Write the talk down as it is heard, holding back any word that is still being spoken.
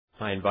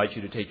I invite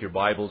you to take your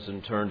Bibles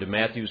and turn to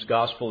Matthew's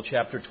Gospel,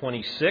 chapter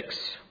 26.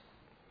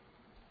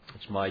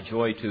 It's my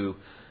joy to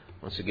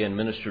once again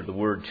minister the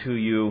Word to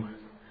you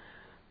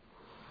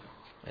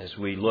as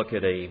we look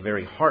at a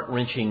very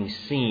heart-wrenching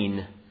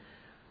scene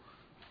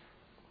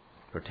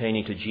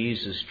pertaining to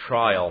Jesus'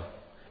 trial,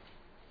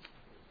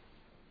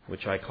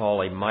 which I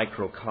call a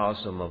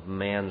microcosm of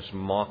man's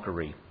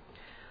mockery.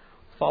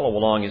 Follow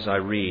along as I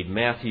read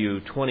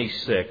Matthew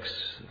 26,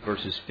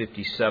 verses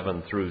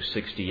 57 through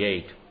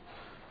 68.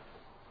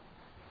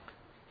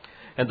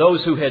 And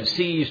those who had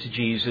seized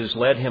Jesus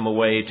led him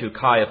away to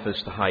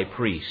Caiaphas the high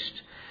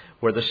priest,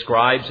 where the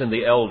scribes and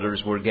the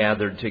elders were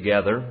gathered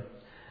together.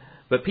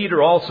 But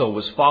Peter also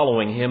was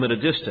following him at a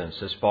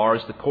distance as far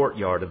as the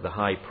courtyard of the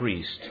high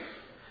priest,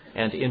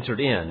 and entered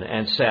in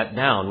and sat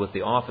down with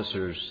the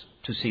officers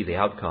to see the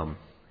outcome.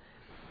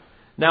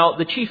 Now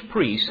the chief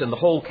priests and the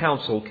whole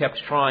council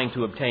kept trying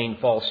to obtain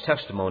false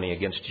testimony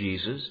against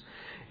Jesus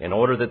in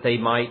order that they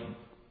might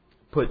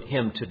put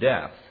him to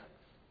death.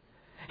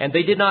 And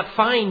they did not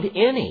find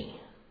any,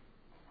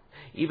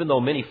 even though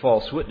many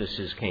false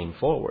witnesses came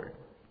forward.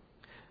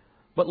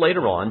 But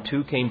later on,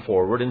 two came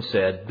forward and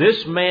said,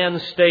 "This man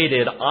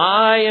stated,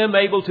 'I am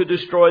able to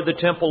destroy the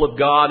temple of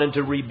God and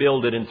to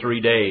rebuild it in 3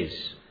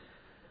 days.'"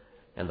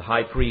 And the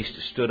high priest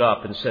stood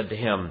up and said to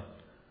him,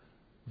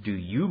 "Do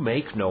you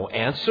make no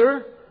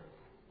answer?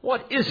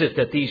 What is it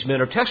that these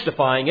men are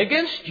testifying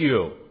against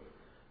you?"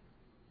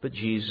 But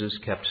Jesus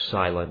kept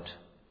silent.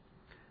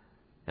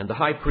 And the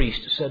high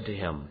priest said to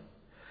him,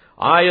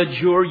 "I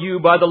adjure you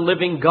by the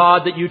living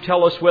God that you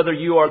tell us whether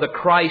you are the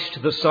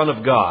Christ, the Son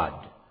of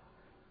God."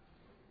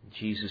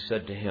 Jesus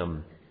said to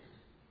him,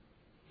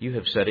 "You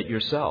have said it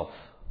yourself.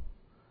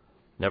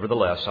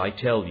 Nevertheless, I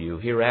tell you,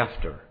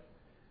 hereafter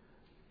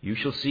you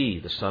shall see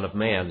the Son of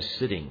Man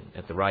sitting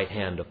at the right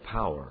hand of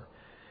power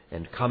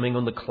and coming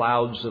on the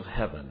clouds of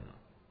heaven."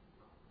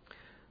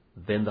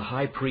 Then the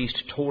high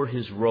priest tore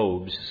his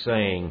robes,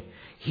 saying,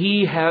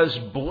 "He has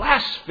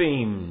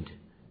blasphemed.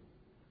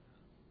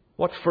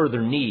 What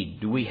further need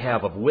do we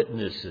have of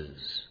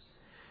witnesses?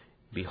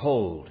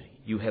 Behold,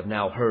 you have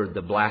now heard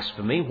the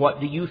blasphemy. What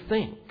do you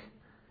think?"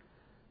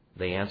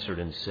 They answered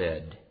and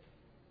said,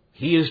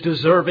 "He is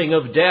deserving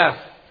of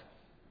death."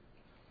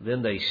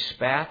 Then they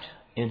spat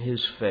in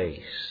his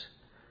face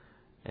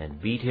and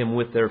beat him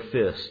with their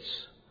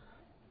fists,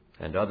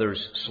 and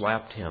others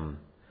slapped him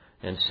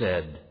and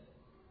said,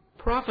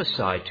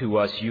 "Prophesy to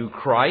us, you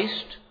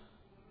Christ.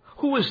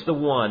 Who is the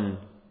one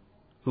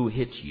who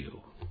hit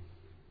you?"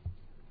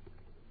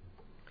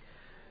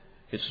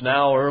 It's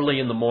now early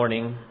in the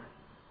morning,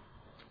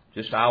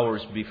 just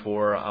hours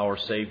before our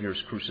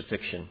Savior's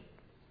crucifixion.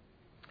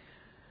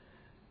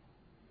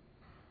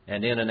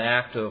 And in an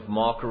act of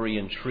mockery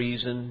and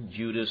treason,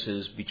 Judas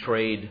has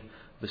betrayed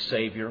the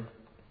Savior.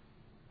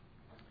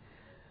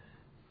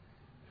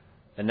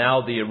 And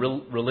now the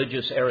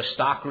religious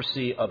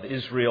aristocracy of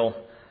Israel,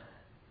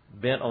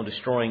 bent on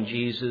destroying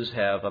Jesus,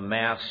 have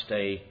amassed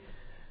a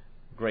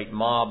great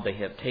mob. They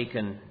have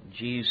taken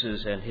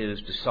Jesus and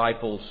his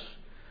disciples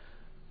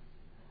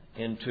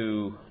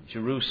into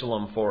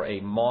Jerusalem for a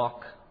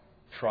mock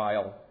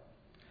trial.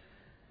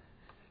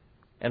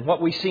 And what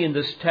we see in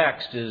this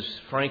text is,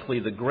 frankly,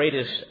 the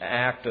greatest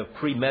act of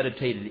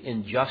premeditated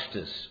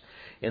injustice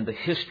in the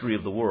history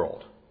of the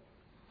world.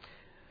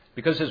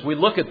 Because as we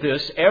look at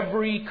this,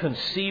 every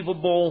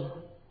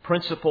conceivable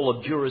principle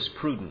of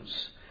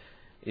jurisprudence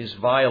is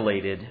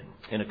violated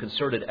in a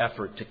concerted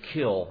effort to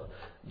kill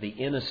the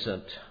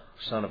innocent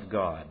Son of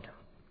God.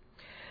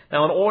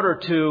 Now, in order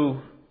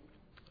to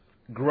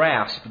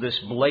grasp this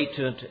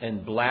blatant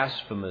and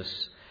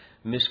blasphemous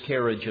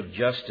miscarriage of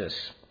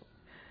justice,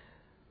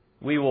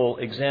 we will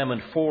examine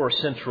 4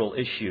 central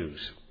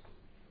issues.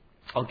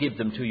 I'll give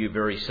them to you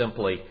very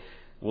simply.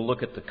 We'll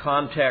look at the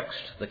context,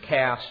 the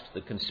cast,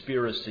 the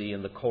conspiracy,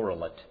 and the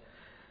correlate.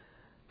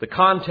 The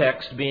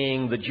context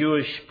being the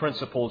Jewish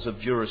principles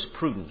of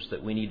jurisprudence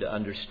that we need to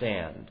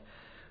understand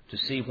to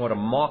see what a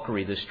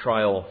mockery this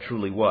trial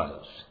truly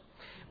was.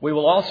 We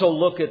will also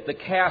look at the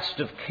cast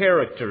of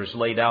characters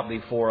laid out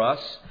before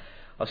us,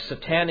 a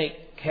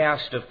satanic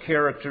cast of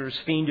characters,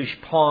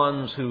 fiendish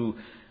pawns who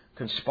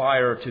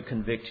conspire to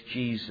convict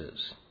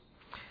Jesus.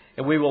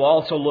 And we will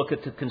also look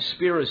at the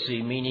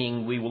conspiracy,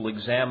 meaning we will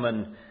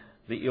examine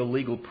the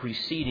illegal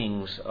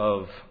proceedings,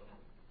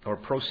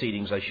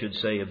 I should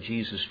say, of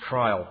Jesus'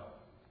 trial.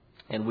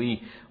 And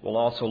we will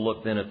also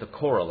look then at the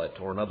correlate,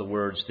 or in other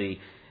words, the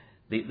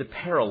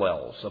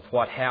parallels of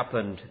what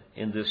happened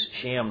in this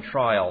sham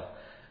trial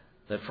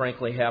that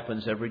frankly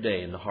happens every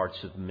day in the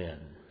hearts of men.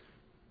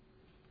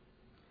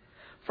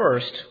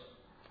 First,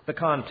 the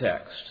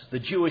context, the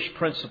Jewish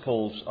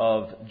principles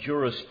of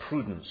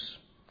jurisprudence.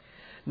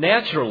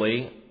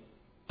 Naturally,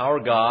 our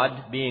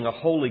God, being a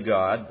holy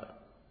God,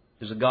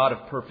 is a God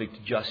of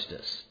perfect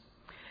justice.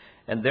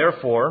 And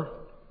therefore,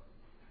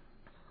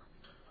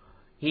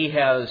 He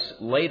has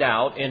laid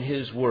out in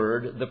His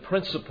Word the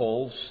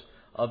principles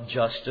of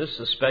justice,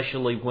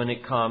 especially when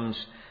it comes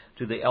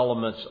to the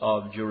elements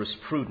of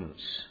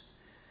jurisprudence.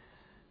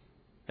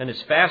 And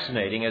it's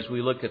fascinating as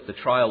we look at the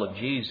trial of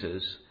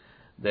Jesus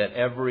that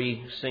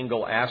every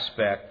single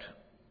aspect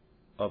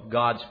of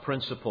God's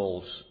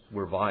principles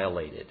were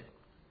violated.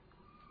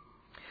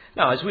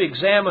 Now, as we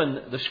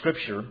examine the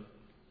Scripture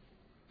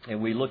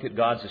and we look at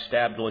God's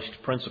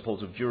established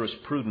principles of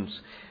jurisprudence,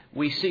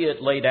 we see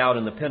it laid out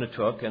in the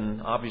Pentateuch,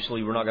 and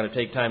obviously we're not going to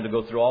take time to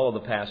go through all of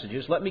the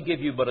passages. Let me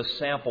give you but a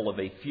sample of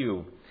a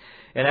few.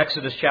 In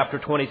Exodus chapter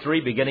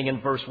 23, beginning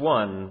in verse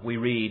 1, we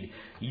read,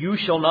 "You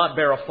shall not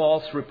bear a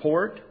false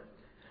report.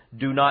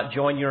 Do not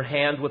join your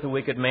hand with a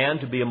wicked man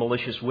to be a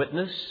malicious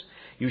witness.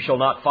 You shall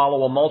not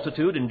follow a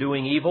multitude in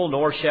doing evil,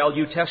 nor shall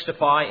you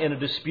testify in a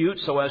dispute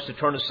so as to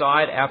turn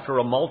aside after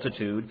a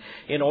multitude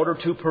in order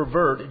to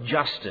pervert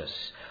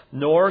justice.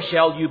 Nor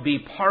shall you be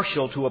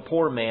partial to a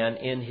poor man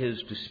in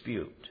his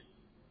dispute."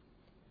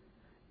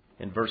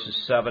 In verses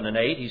 7 and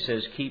 8, he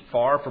says, "Keep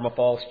far from a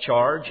false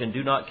charge, and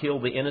do not kill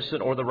the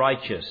innocent or the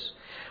righteous.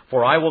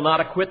 For I will not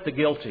acquit the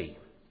guilty.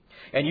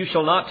 And you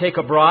shall not take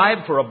a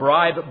bribe, for a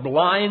bribe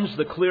blinds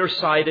the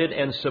clear-sighted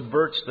and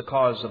subverts the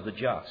cause of the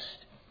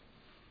just."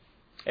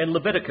 In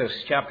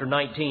Leviticus chapter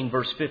 19,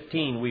 verse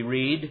 15, we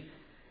read,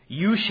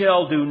 "You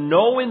shall do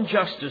no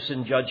injustice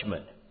in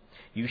judgment.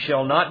 You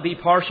shall not be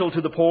partial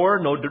to the poor,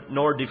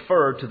 nor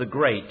defer to the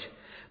great,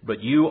 but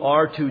you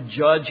are to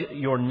judge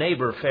your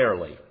neighbor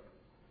fairly."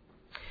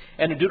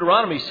 And in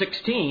Deuteronomy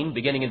 16,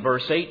 beginning in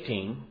verse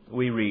 18,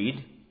 we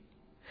read,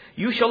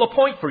 "You shall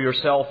appoint for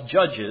yourself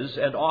judges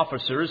and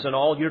officers in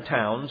all your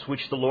towns,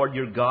 which the Lord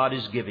your God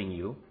is giving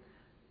you,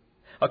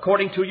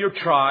 according to your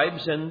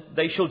tribes, and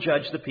they shall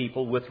judge the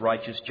people with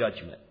righteous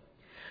judgment.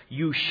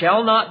 You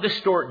shall not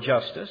distort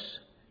justice,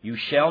 you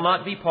shall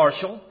not be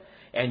partial,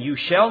 and you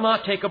shall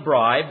not take a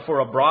bribe, for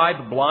a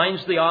bribe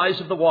blinds the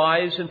eyes of the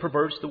wise and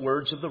perverts the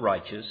words of the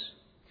righteous.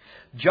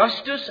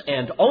 Justice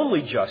and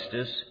only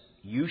justice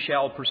you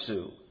shall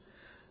pursue,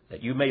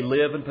 that you may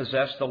live and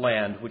possess the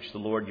land which the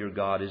Lord your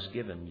God has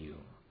given you."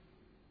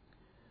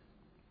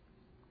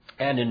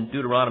 And in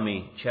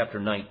Deuteronomy chapter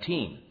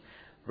 19,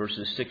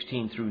 verses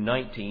 16 through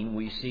 19,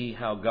 we see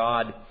how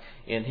God,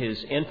 in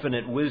His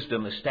infinite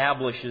wisdom,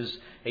 establishes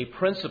a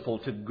principle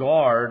to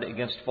guard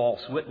against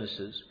false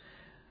witnesses,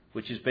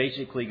 which is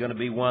basically going to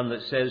be one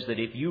that says that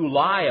if you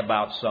lie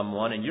about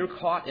someone and you're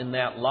caught in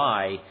that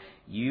lie,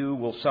 you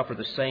will suffer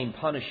the same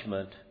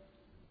punishment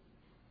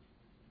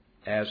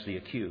as the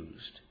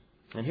accused.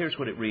 And here's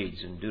what it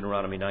reads in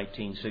Deuteronomy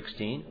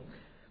 19:16.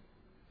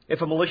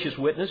 "If a malicious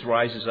witness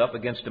rises up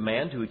against a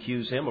man to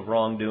accuse him of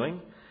wrongdoing,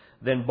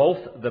 then both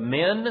the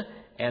man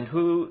and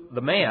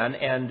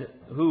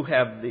who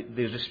have the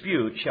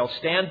dispute shall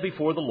stand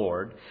before the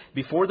Lord,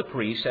 before the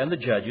priests and the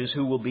judges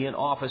who will be in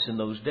office in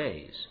those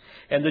days.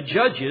 And the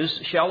judges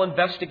shall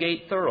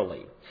investigate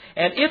thoroughly.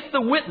 And if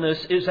the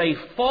witness is a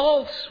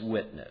false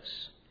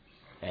witness,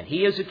 and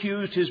he has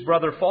accused his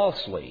brother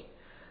falsely,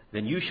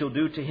 then you shall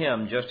do to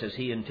him just as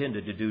he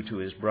intended to do to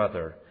his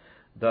brother.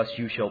 Thus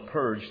you shall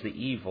purge the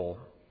evil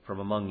from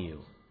among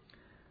you."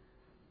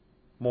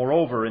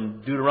 Moreover,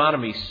 in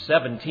Deuteronomy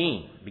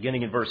 17,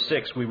 beginning in verse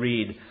 6, we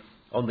read,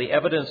 "On the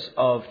evidence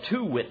of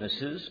 2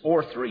 witnesses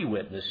or 3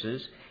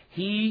 witnesses,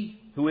 he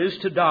who is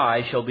to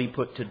die shall be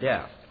put to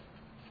death.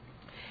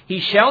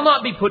 He shall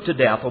not be put to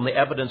death on the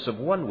evidence of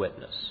 1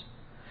 witness.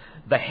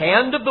 The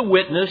hand of the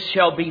witness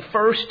shall be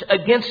first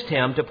against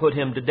him to put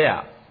him to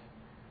death,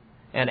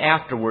 and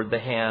afterward the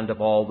hand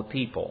of all the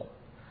people.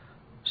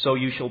 So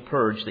you shall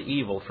purge the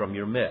evil from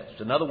your midst."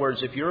 In other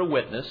words, if you're a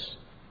witness,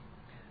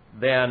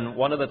 then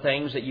one of the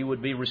things that you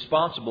would be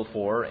responsible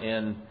for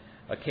in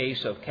a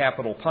case of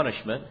capital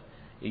punishment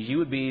is you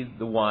would be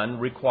the one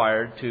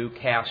required to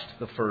cast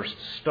the first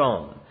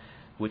stone,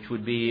 which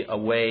would be a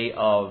way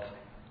of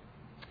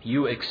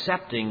you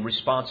accepting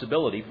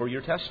responsibility for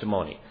your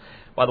testimony.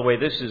 By the way,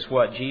 this is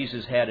what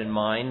Jesus had in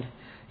mind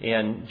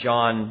in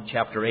John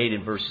chapter 8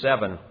 and verse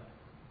 7.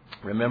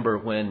 Remember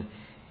when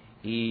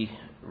he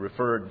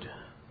referred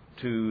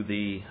to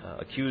the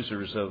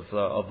accusers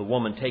of the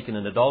woman taken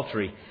in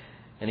adultery,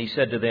 and he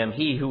said to them,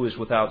 "He who is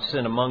without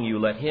sin among you,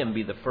 let him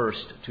be the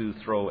first to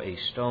throw a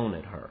stone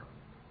at her."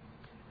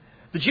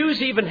 The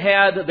Jews even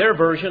had their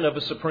version of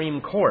a Supreme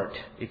Court,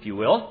 if you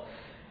will.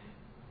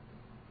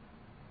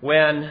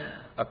 When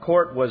a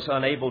court was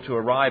unable to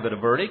arrive at a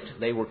verdict,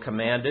 they were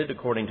commanded,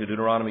 according to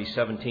Deuteronomy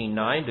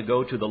 17:9, to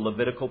go to the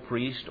Levitical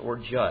priest or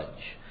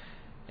judge,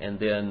 and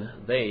then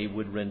they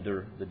would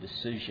render the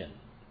decision.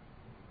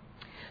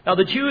 Now,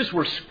 the Jews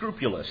were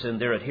scrupulous in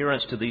their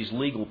adherence to these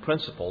legal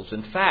principles.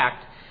 In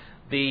fact,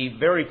 the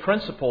very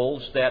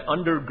principles that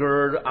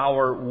undergird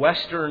our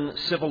Western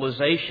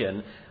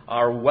civilization,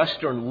 our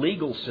Western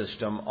legal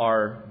system,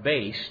 are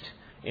based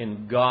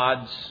in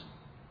God's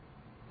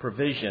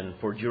provision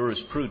for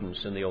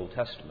jurisprudence in the Old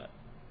Testament.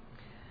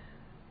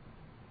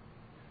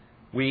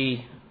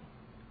 We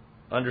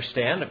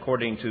understand,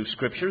 according to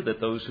Scripture,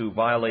 that those who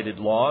violated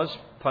laws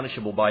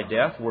punishable by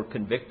death were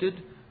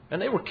convicted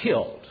and they were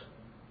killed.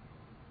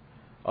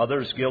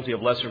 Others guilty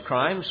of lesser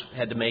crimes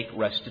had to make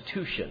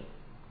restitution.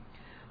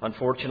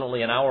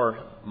 Unfortunately, in our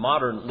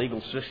modern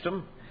legal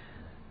system,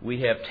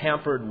 we have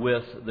tampered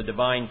with the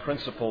divine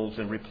principles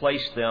and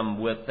replaced them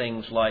with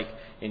things like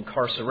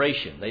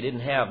incarceration. They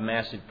didn't have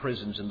massive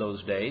prisons in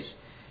those days.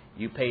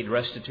 You paid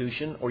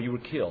restitution or you were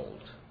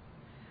killed.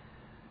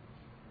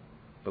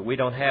 But we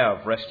don't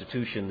have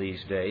restitution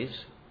these days.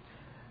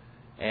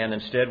 And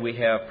instead we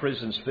have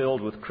prisons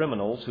filled with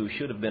criminals who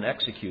should have been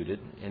executed,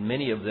 and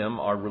many of them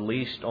are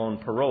released on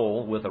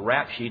parole with a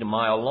rap sheet a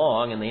mile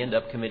long, and they end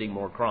up committing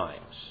more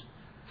crimes.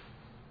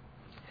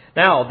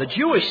 Now, the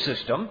Jewish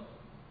system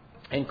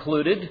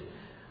included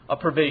a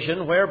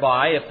provision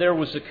whereby if there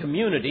was a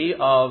community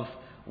of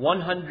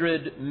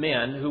 100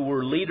 men who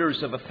were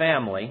leaders of a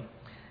family,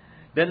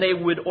 then they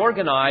would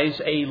organize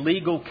a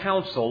legal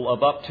council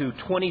of up to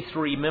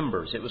 23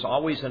 members. It was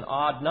always an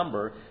odd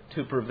number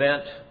to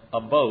prevent a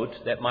vote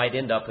that might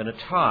end up in a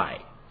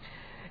tie.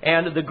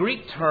 And the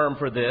Greek term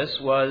for this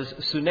was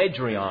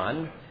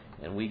synedrion,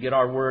 and we get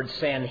our word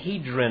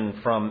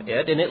Sanhedrin from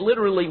it, and it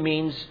literally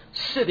means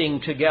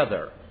sitting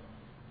together.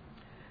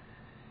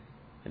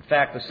 In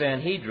fact, the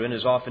Sanhedrin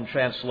is often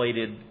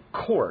translated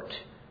court.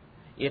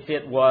 If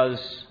it was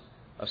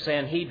a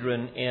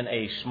Sanhedrin in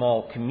a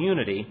small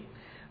community,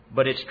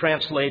 but it's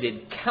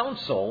translated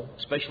council,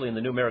 especially in the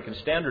New American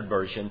Standard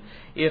Version,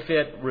 if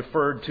it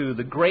referred to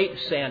the great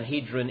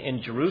Sanhedrin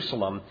in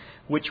Jerusalem,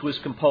 which was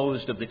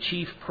composed of the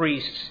chief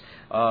priests,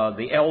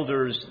 the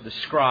elders, the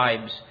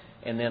scribes,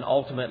 and then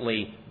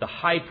ultimately the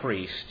high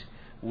priest,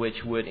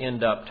 which would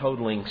end up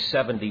totaling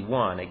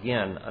 71.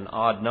 Again, an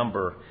odd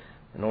number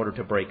in order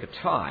to break a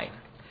tie.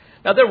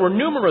 Now, there were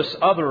numerous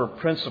other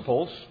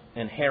principles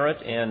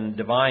inherent in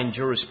divine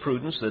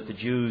jurisprudence that the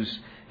Jews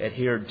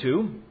adhered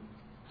to.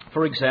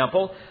 For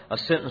example, a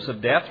sentence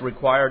of death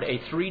required a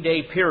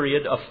 3-day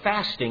period of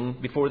fasting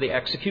before the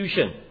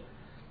execution.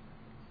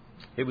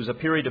 It was a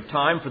period of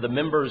time for the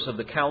members of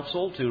the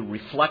council to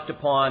reflect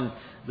upon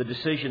the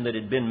decision that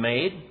had been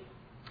made.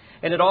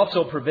 And it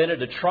also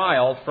prevented a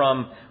trial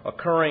from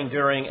occurring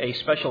during a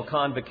special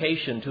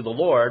convocation to the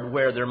Lord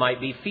where there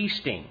might be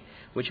feasting,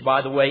 which,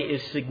 by the way,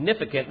 is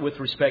significant with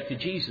respect to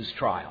Jesus'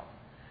 trial.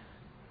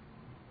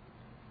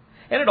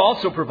 And it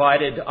also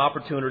provided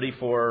opportunity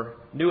for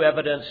new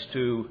evidence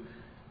to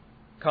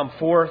come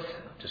forth,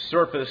 to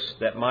surface,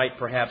 that might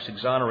perhaps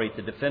exonerate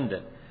the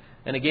defendant.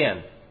 And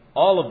again,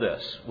 all of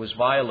this was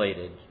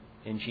violated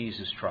in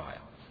Jesus' trial.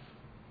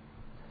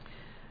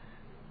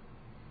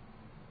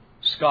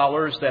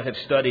 Scholars that have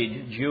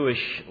studied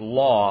Jewish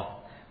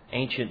law,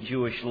 ancient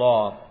Jewish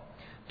law,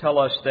 tell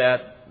us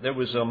that there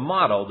was a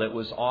motto that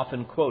was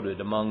often quoted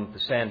among the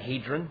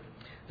Sanhedrin,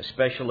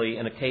 especially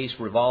in a case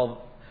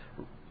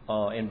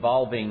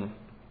involving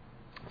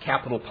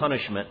capital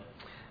punishment.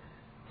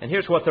 And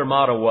here's what their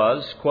motto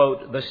was,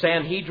 quote, "The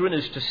Sanhedrin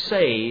is to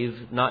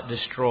save, not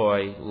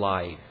destroy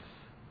life."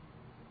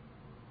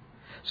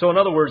 So in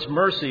other words,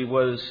 mercy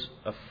was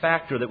a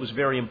factor that was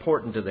very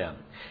important to them.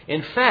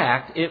 In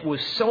fact, it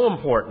was so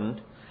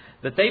important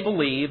that they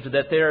believed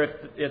that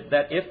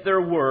if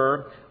there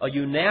were a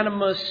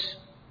unanimous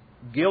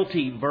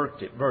guilty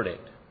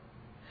verdict,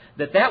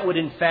 that would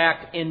in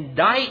fact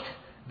indict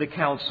the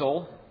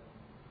council,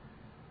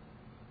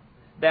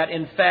 that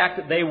in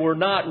fact they were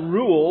not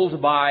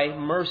ruled by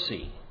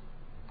mercy,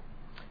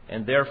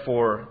 and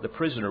therefore the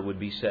prisoner would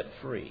be set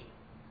free.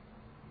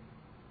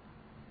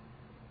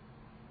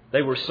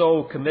 They were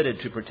so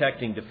committed to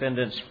protecting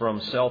defendants from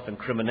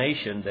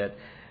self-incrimination that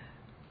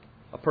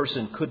a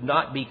person could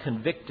not be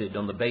convicted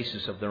on the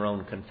basis of their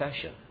own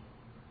confession.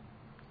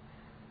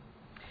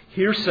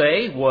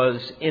 Hearsay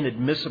was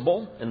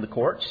inadmissible in the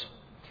courts,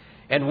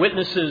 and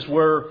witnesses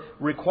were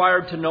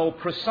required to know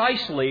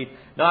precisely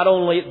not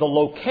only the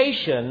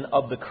location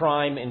of the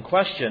crime in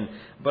question,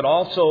 but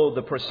also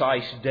the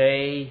precise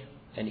day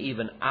and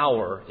even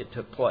hour it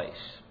took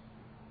place.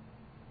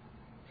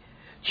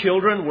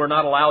 Children were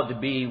not allowed to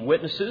be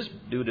witnesses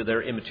due to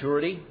their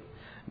immaturity,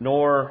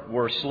 nor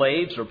were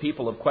slaves or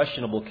people of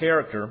questionable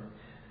character.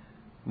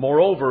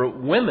 Moreover,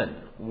 women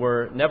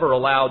were never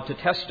allowed to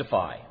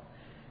testify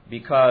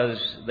because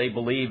they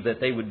believed that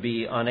they would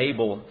be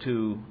unable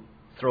to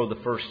throw the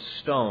first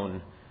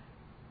stone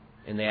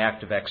in the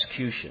act of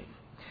execution.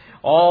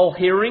 All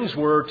hearings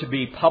were to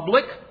be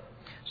public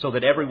so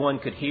that everyone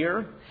could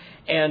hear,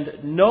 and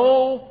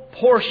no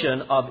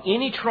portion of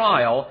any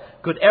trial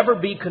could ever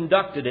be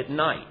conducted at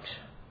night,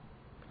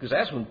 because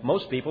that's when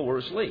most people were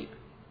asleep.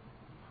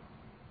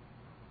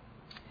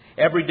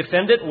 Every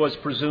defendant was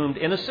presumed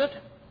innocent,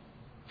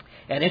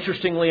 and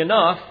interestingly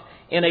enough,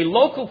 in a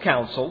local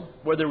council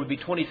where there would be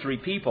 23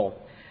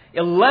 people,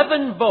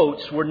 11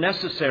 votes were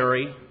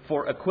necessary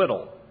for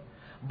acquittal,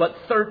 but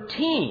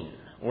 13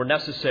 were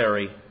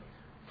necessary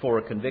for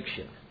a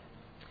conviction.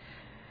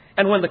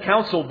 And when the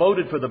council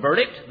voted for the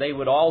verdict, they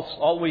would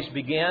always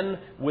begin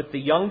with the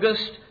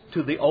youngest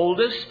to the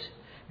oldest,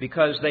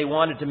 because they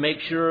wanted to make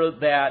sure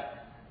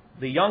that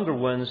the younger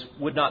ones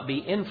would not be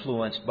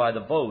influenced by the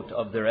vote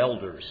of their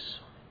elders.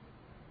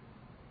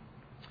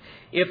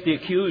 If the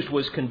accused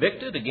was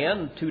convicted,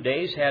 again, 2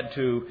 days had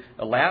to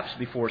elapse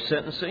before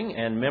sentencing,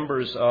 and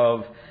members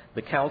of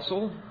the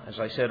council, as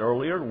I said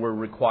earlier, were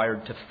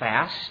required to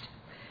fast.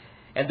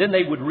 And then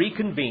they would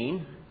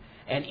reconvene,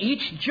 and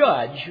each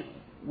judge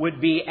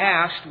would be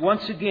asked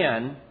once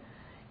again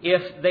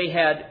if they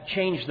had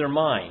changed their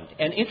mind.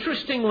 And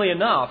interestingly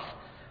enough,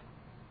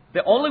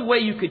 the only way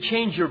you could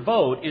change your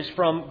vote is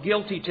from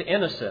guilty to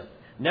innocent,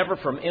 never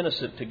from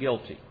innocent to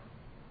guilty.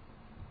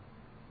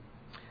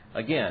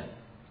 Again,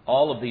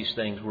 all of these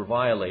things were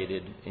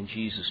violated in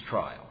Jesus'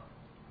 trial.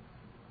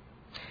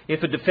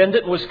 If a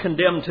defendant was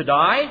condemned to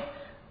die,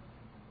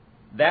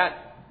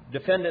 that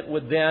defendant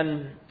would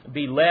then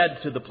be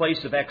led to the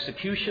place of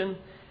execution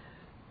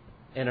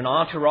in an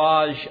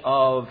entourage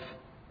of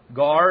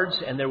guards,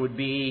 and there would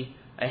be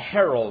a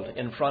herald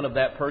in front of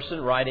that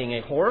person riding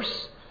a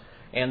horse,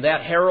 and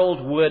that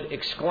herald would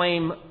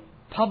exclaim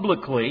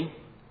publicly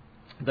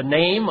the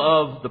name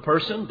of the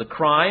person, the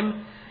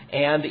crime,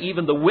 and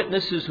even the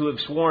witnesses who have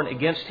sworn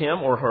against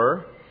him or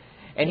her.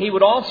 And he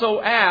would also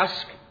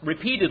ask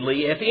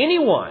repeatedly if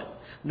anyone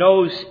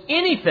knows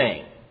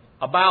anything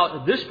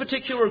about this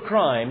particular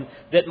crime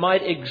that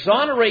might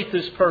exonerate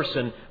this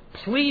person,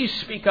 please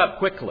speak up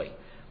quickly.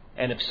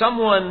 And if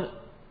someone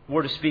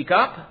were to speak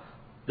up,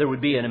 there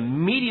would be an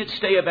immediate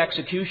stay of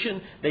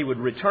execution. They would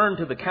return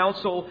to the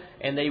council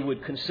and they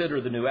would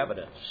consider the new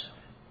evidence.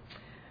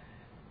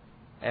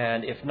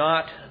 And if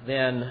not,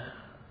 then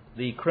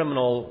the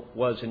criminal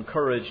was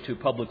encouraged to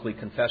publicly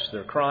confess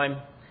their crime.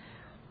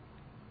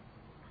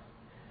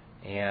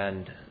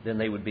 And then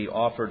they would be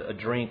offered a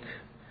drink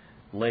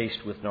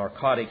laced with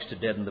narcotics to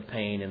deaden the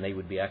pain, and they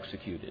would be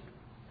executed.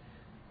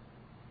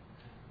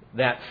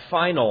 That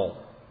final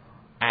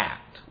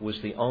act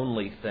was the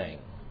only thing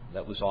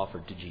that was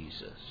offered to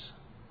Jesus.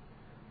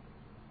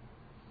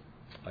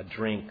 A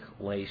drink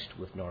laced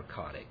with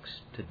narcotics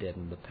to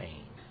deaden the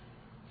pain.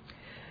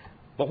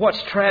 But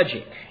what's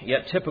tragic,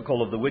 yet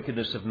typical of the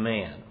wickedness of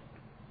man,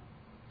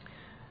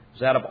 is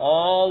that of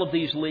all of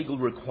these legal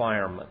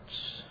requirements,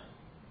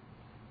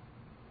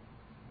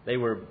 they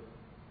were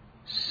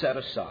set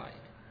aside.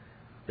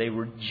 They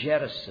were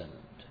jettisoned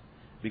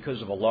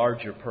because of a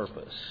larger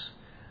purpose.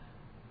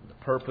 The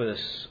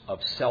purpose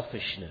of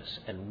selfishness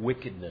and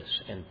wickedness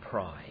and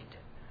pride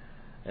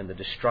and the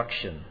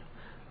destruction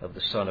of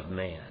the Son of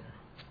Man.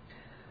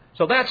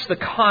 So that's the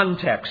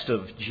context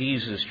of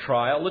Jesus'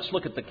 trial. Let's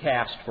look at the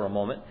cast for a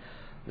moment.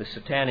 The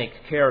satanic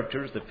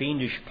characters, the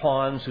fiendish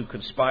pawns who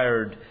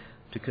conspired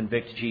to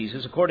convict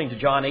Jesus. According to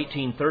John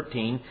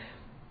 18:13,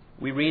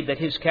 we read that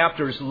his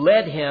captors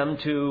led him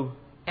to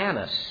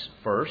Annas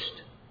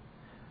first,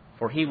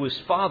 for he was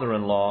the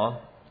father-in-law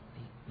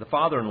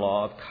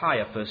of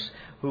Caiaphas,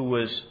 who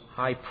was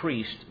high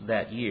priest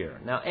that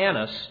year. Now,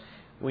 Annas,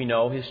 we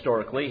know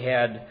historically,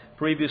 had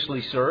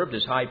previously served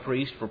as high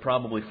priest for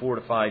probably 4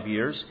 to 5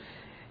 years.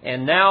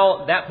 And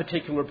now that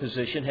particular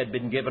position had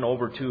been given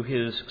over to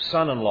his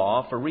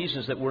son-in-law for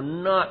reasons that we're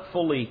not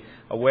fully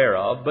aware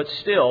of. But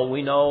still,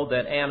 we know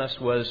that Annas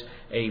was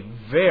a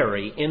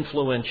very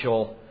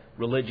influential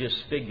religious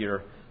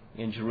figure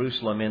in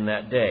Jerusalem in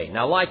that day.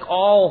 Now, like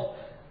all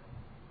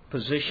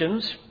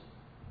positions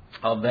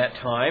of that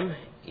time,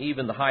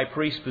 even the high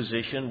priest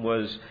position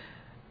was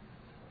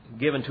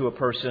given to a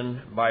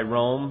person by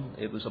Rome.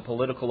 It was a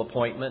political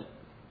appointment,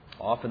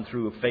 often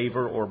through a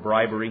favor or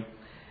bribery.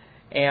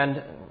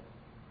 And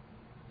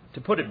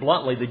to put it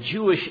bluntly, the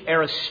Jewish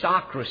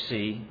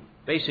aristocracy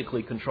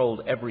basically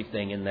controlled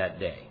everything in that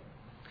day.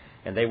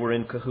 And they were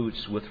in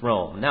cahoots with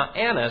Rome. Now,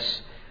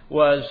 Annas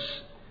was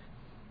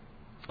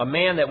a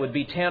man that would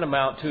be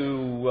tantamount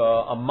to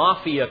a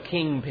mafia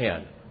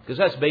kingpin, because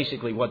that's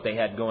basically what they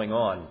had going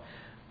on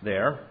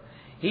there.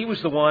 He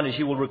was the one, as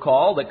you will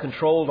recall, that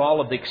controlled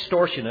all of the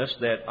extortionists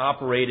that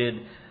operated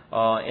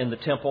in the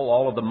temple,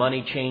 all of the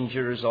money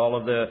changers, all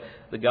of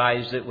the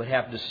guys that would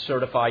have to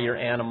certify your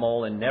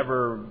animal, and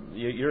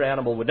your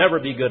animal would never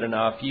be good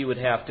enough. You would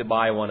have to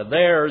buy one of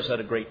theirs at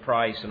a great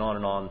price, and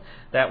on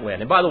that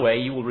went. And by the way,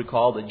 you will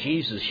recall that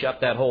Jesus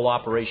shut that whole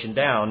operation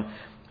down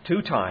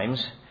 2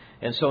 times.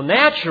 And so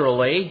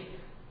naturally,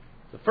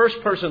 the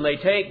first person they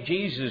take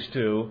Jesus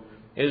to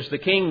is the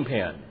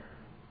kingpin,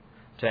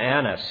 to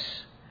Annas,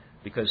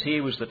 because he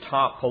was the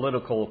top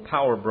political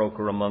power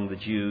broker among the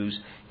Jews,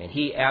 and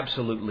he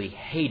absolutely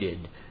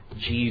hated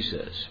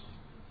Jesus.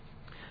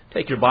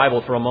 Take your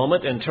Bible for a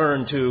moment and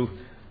turn to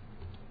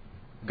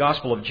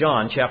Gospel of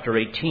John, chapter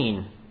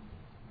 18.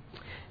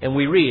 And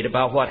we read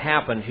about what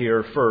happened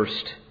here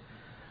first,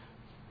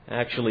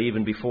 actually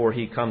even before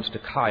he comes to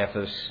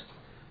Caiaphas.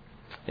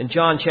 In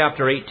John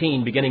chapter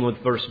 18, beginning with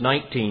verse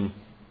 19,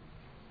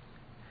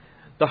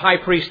 the high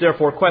priest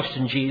therefore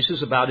questioned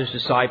Jesus about his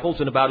disciples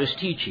and about his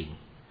teaching.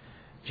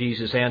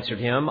 Jesus answered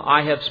him,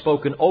 I have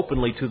spoken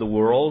openly to the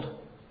world.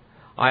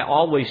 I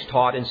always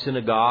taught in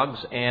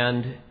synagogues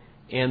and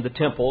in the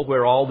temple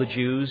where all the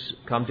Jews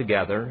come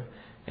together,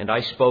 and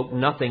I spoke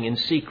nothing in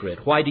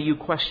secret. Why do you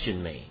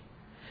question me?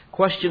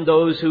 Question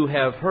those who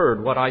have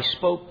heard what I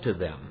spoke to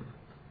them.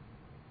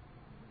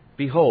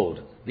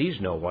 Behold, these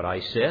know what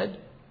I said.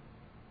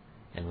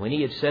 And when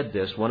he had said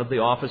this, one of the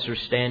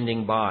officers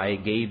standing by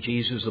gave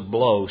Jesus a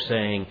blow,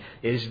 saying,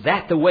 Is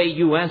that the way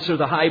you answer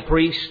the high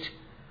priest?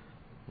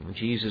 And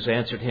Jesus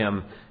answered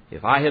him,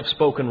 If I have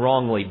spoken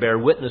wrongly, bear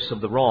witness of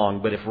the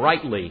wrong, but if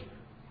rightly,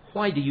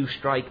 why do you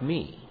strike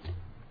me?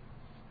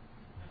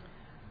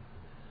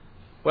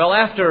 Well,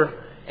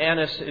 after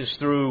Annas is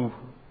through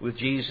with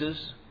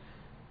Jesus,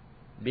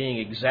 being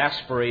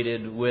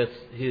exasperated with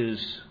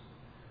his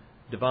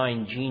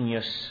divine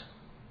genius,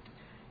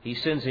 he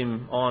sends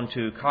him on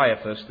to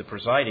Caiaphas, the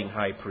presiding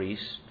high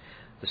priest,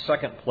 the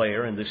second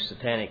player in this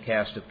satanic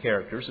cast of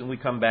characters. And we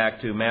come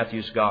back to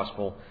Matthew's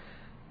Gospel.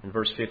 In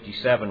verse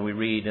 57, we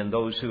read, "And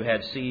those who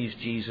had seized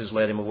Jesus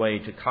led him away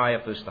to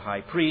Caiaphas, the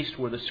high priest,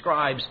 where the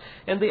scribes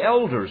and the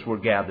elders were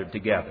gathered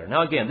together."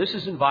 Now again, this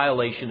is in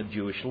violation of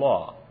Jewish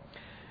law.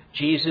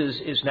 Jesus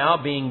is now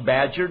being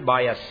badgered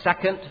by a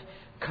second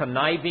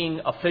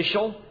conniving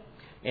official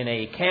in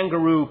a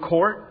kangaroo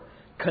court,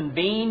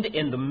 convened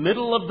in the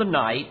middle of the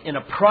night in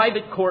a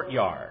private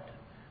courtyard.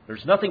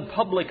 There's nothing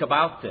public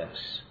about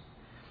this.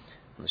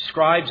 The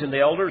scribes and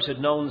the elders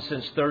had known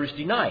since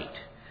Thursday night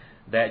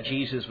that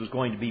Jesus was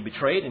going to be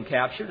betrayed and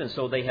captured, and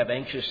so they have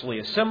anxiously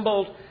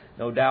assembled.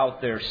 No doubt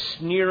they're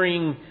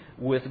sneering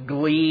with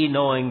glee,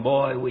 knowing,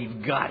 boy,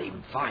 we've got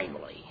him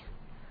finally.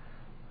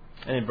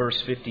 And in verse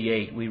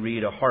 58, we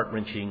read of a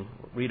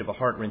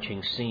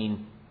heart-wrenching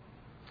scene.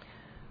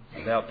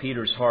 About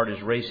Peter's heart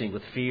is racing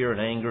with fear and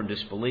anger and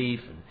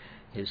disbelief, and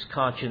his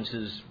conscience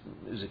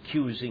is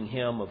accusing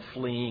him of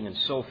fleeing and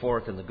so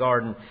forth in the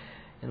garden.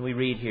 And we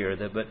read here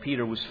that, "But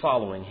Peter was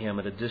following him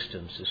at a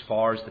distance as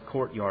far as the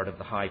courtyard of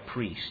the high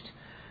priest,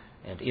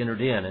 and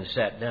entered in and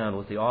sat down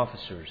with the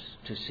officers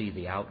to see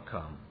the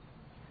outcome."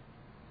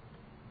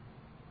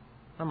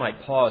 I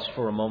might pause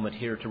for a moment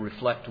here to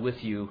reflect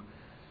with you.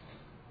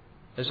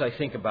 As I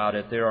think about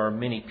it, there are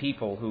many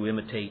people who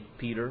imitate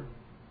Peter.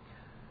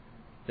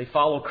 They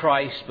follow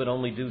Christ, but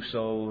only do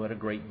so at a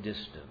great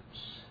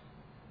distance.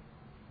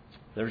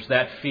 There's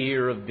that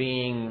fear of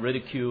being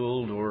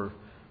ridiculed or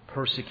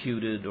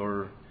persecuted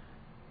or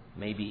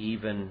maybe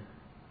even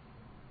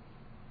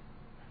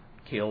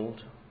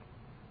killed.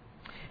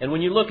 And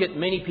when you look at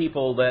many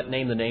people that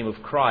name the name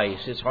of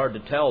Christ, it's hard to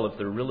tell if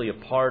they're really a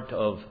part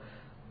of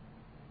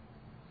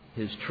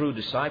His true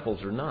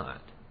disciples or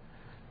not.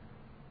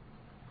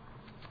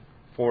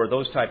 For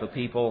those type of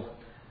people,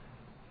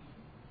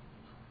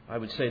 I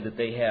would say that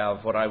they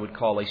have what I would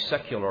call a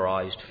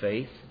secularized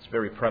faith. It's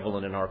very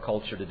prevalent in our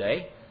culture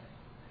today.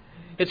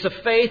 It's a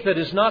faith that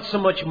is not so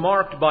much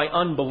marked by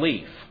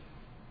unbelief,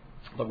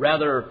 but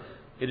rather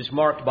it is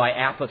marked by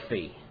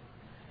apathy.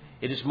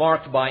 It is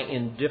marked by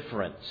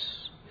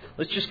indifference.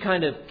 Let's just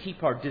kind of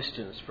keep our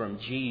distance from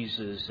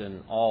Jesus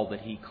and all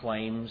that He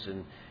claims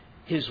and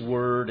His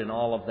Word and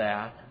all of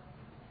that.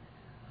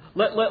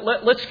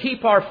 Let's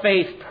keep our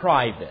faith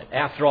private.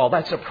 After all,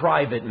 that's a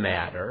private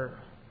matter.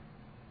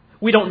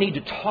 We don't need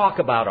to talk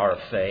about our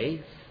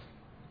faith.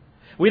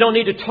 We don't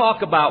need to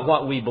talk about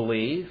what we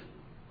believe.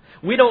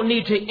 We don't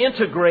need to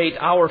integrate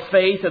our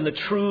faith and the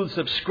truths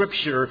of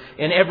Scripture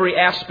in every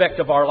aspect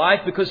of our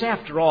life because,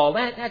 after all,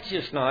 that's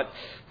just not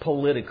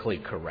politically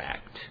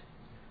correct.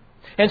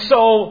 And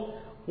so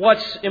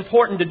what's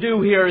important to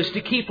do here is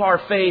to keep our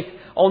faith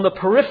on the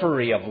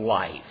periphery of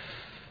life.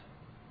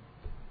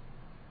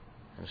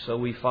 And so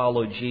we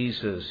follow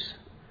Jesus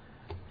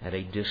at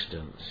a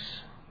distance.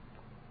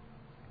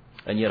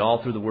 And yet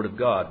all through the Word of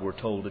God, we're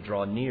told to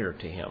draw near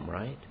to Him,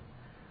 right?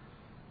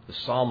 The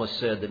psalmist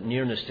said that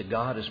nearness to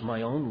God is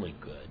my only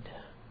good.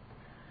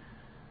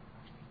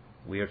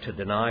 We are to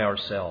deny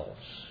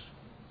ourselves,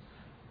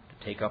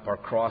 to take up our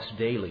cross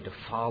daily, to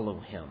follow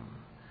Him.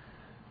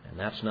 And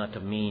that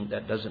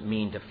doesn't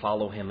mean to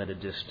follow Him at a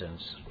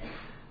distance.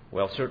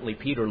 Well, certainly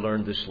Peter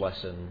learned this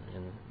lesson,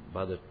 and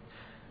by the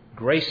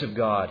grace of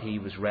God, he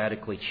was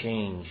radically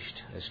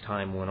changed as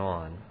time went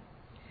on.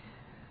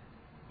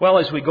 Well,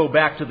 as we go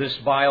back to this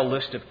vile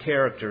list of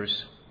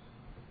characters,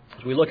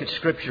 as we look at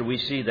Scripture, we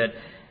see that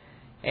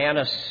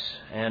Annas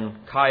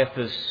and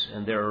Caiaphas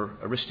and their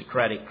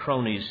aristocratic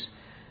cronies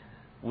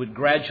would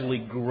gradually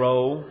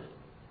grow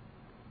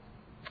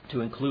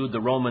to include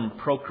the Roman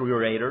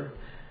procurator,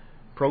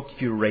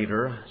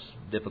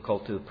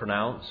 difficult to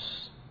pronounce,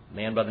 a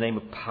man by the name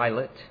of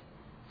Pilate,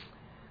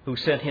 who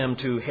sent him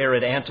to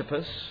Herod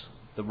Antipas,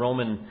 the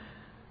Roman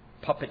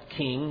puppet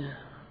king,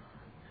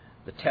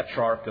 the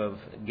tetrarch of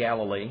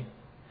Galilee.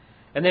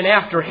 And then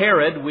after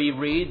Herod, we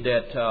read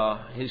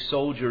that his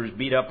soldiers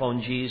beat up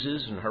on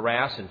Jesus and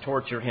harass and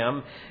torture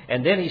him.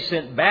 And then he's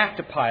sent back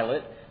to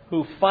Pilate,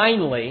 who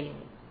finally,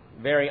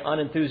 very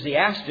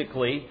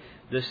unenthusiastically,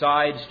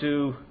 decides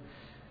to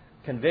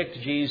convict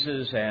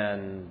Jesus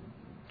and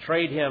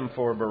trade Him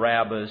for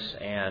Barabbas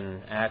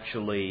and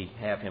actually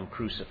have Him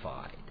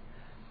crucified.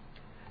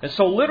 And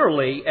so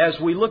literally, as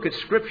we look at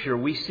Scripture,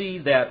 we see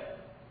that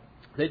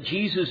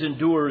Jesus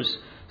endures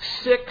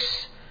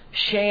 6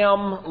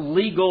 sham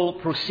legal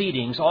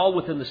proceedings, all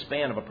within the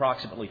span of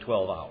approximately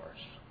 12 hours.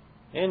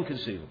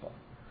 Inconceivable.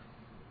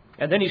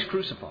 And then He's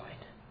crucified.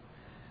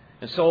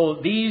 And so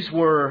these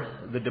were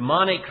the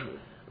demonic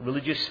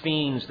religious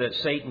fiends that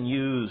Satan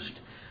used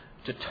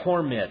to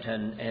torment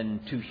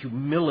and to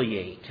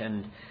humiliate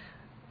and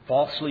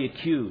falsely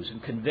accuse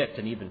and convict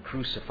and even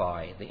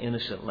crucify the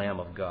innocent Lamb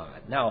of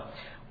God. Now,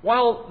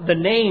 while the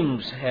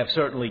names have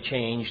certainly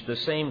changed, the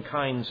same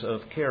kinds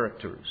of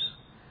characters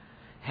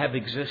have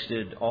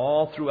existed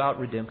all throughout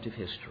redemptive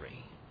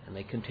history, and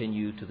they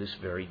continue to this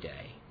very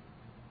day.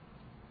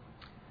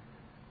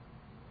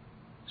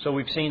 So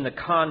we've seen the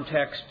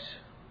context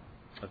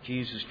of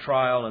Jesus'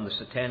 trial and the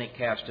satanic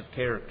cast of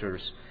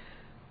characters.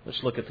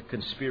 Let's look at the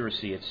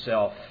conspiracy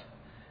itself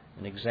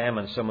and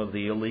examine some of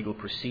the illegal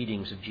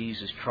proceedings of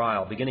Jesus'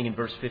 trial. Beginning in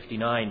verse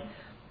 59,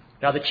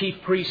 now the chief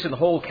priests and the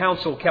whole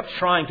council kept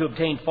trying to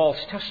obtain false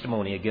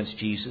testimony against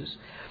Jesus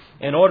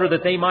in order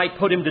that they might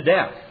put him to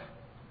death.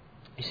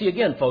 You see,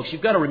 again, folks,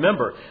 you've got to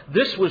remember,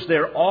 this was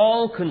their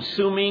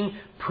all-consuming,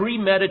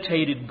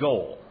 premeditated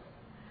goal.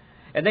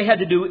 And they had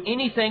to do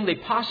anything they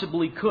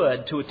possibly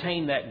could to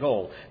attain that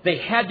goal. They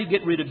had to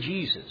get rid of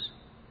Jesus.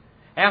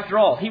 After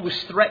all, he was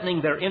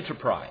threatening their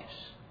enterprise.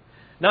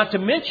 Not to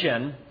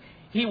mention,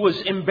 he was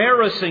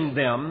embarrassing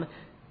them.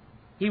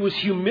 He was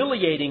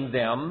humiliating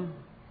them.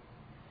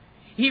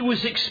 He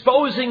was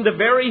exposing the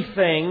very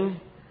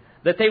thing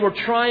that they were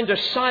trying to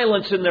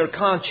silence in their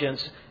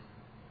conscience,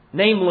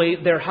 namely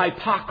their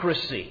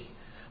hypocrisy,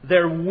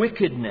 their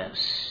wickedness.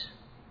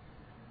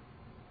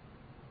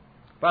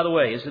 By the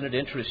way, isn't it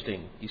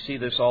interesting? You see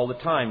this all the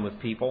time with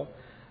people.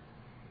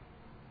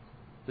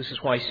 This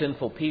is why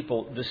sinful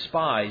people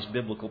despise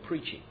biblical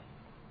preaching.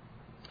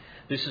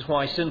 This is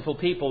why sinful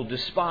people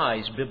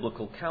despise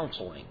biblical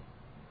counseling.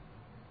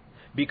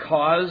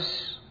 Because,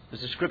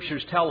 as the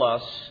Scriptures tell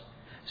us,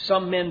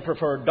 some men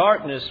prefer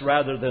darkness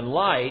rather than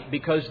light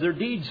because their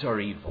deeds are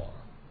evil.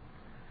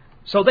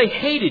 So they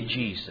hated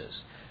Jesus.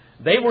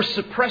 They were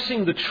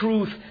suppressing the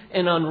truth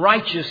in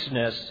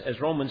unrighteousness,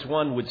 as Romans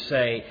 1 would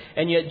say.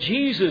 And yet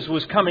Jesus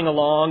was coming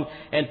along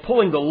and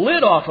pulling the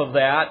lid off of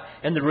that,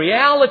 and the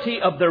reality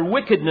of their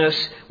wickedness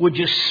would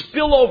just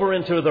spill over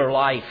into their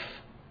life.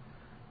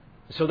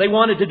 So they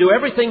wanted to do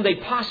everything they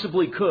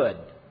possibly could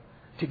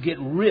to get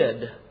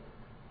rid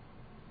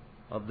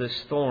of this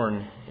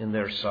thorn in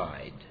their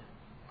side.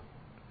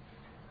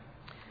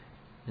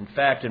 In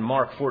fact, in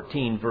Mark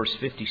 14, verse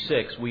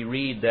 56, we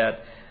read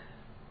that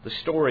the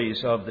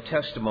stories of the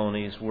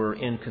testimonies were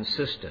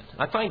inconsistent.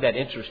 I find that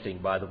interesting,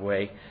 by the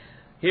way.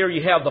 Here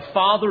you have the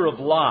father of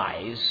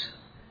lies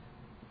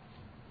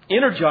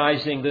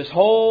energizing this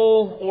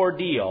whole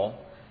ordeal,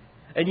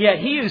 and yet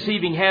he is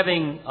even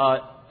having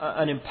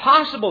an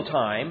impossible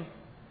time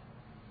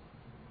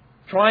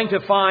trying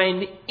to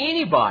find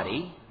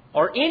anybody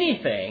or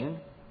anything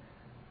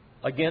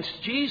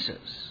against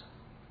Jesus,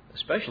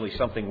 especially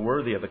something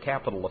worthy of a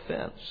capital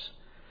offense.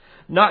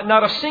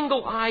 Not a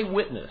single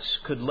eyewitness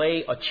could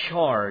lay a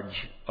charge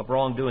of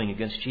wrongdoing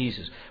against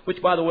Jesus, which,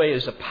 by the way,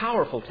 is a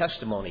powerful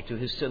testimony to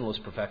his sinless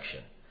perfection.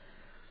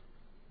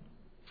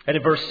 And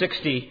in verse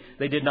 60,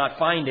 they did not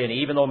find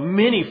any, even though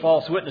many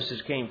false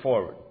witnesses came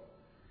forward.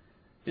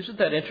 Isn't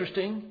that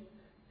interesting?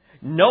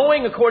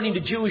 Knowing, according to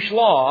Jewish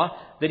law,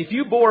 that if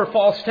you bore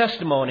false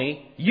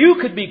testimony, you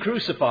could be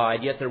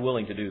crucified, yet they're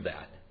willing to do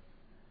that.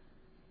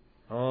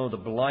 Oh, the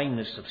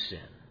blindness of sin.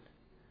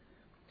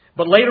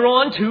 But later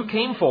on, 2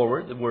 came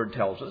forward, the Word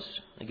tells us.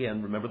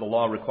 Again, remember the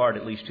law required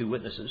at least 2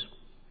 witnesses.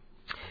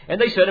 And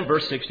they said in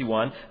verse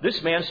 61,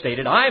 this man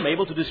stated, I am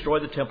able to destroy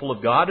the temple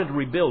of God and to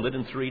rebuild it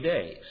in 3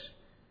 days.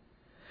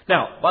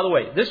 Now, by the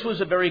way, this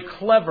was a very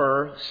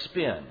clever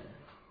spin.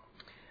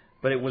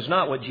 But it was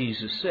not what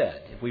Jesus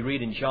said. If we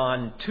read in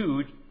John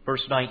 2,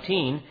 verse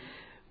 19,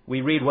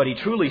 we read what he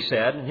truly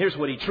said. And here's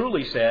what he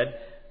truly said,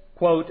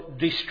 quote,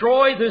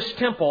 destroy this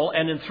temple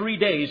and in 3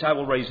 days I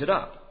will raise it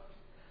up.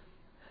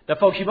 Now,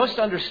 folks, you must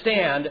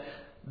understand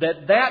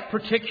that that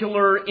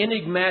particular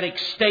enigmatic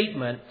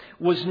statement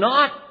was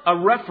not a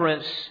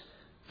reference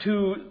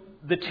to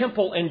the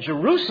temple in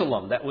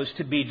Jerusalem that was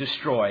to be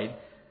destroyed,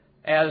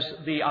 as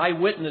the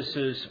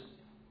eyewitnesses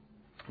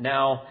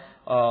now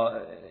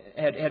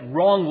had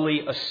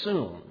wrongly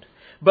assumed.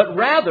 But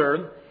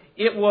rather,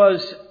 it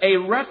was a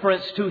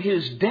reference to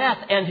his death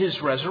and his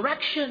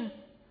resurrection.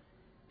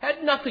 It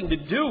had nothing to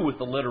do with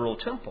the literal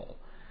temple.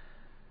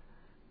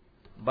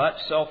 But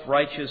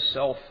self-righteous,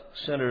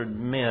 self-centered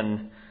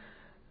men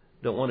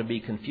don't want to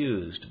be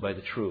confused by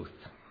the truth.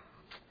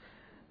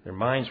 Their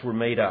minds were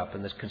made up,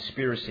 and this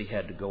conspiracy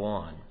had to go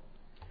on.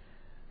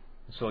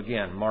 So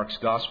again, Mark's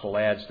gospel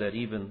adds that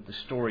even the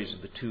stories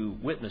of the 2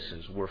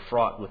 witnesses were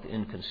fraught with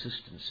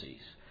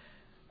inconsistencies,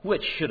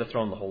 which should have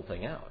thrown the whole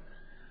thing out,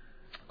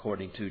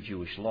 according to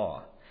Jewish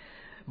law.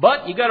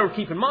 But you got to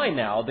keep in mind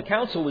now, the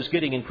council is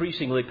getting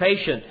increasingly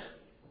patient,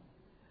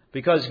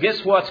 because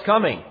guess what's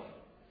coming?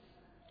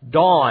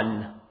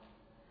 Dawn.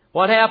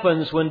 What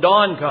happens when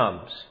dawn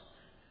comes?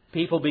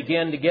 People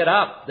begin to get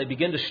up. They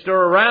begin to stir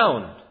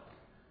around.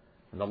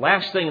 And the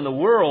last thing in the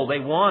world they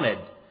wanted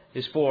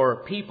is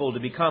for people to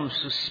become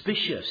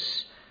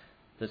suspicious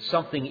that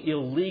something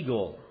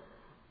illegal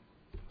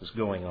was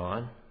going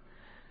on.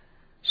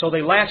 So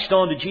they latched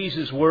on to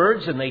Jesus'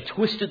 words and they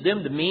twisted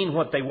them to mean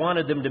what they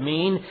wanted them to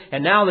mean.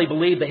 And now they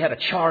believed they had a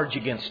charge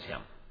against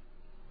him.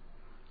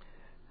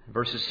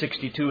 Verses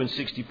 62 and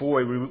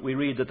 64, we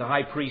read that the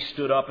high priest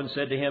stood up and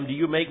said to him, "Do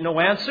you make no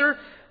answer?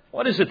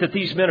 What is it that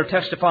these men are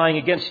testifying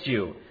against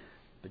you?"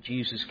 But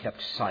Jesus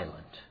kept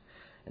silent.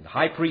 And the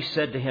high priest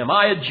said to him,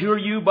 "I adjure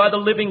you by the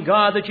living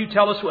God that you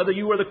tell us whether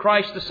you are the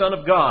Christ, the Son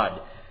of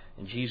God."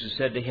 And Jesus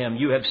said to him,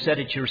 "You have said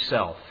it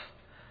yourself.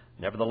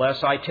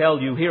 Nevertheless, I tell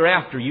you,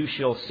 hereafter you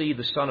shall see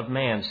the Son of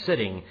Man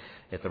sitting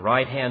at the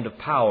right hand of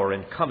power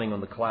and coming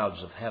on the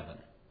clouds of heaven."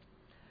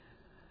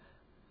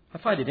 I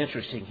find it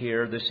interesting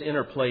here, this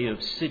interplay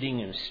of sitting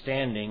and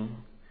standing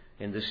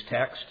in this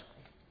text.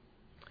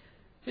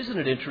 Isn't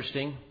it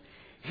interesting?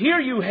 Here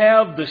you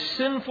have the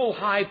sinful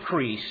high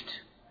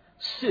priest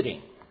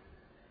sitting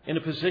in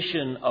a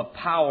position of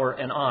power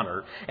and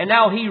honor. And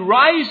now he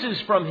rises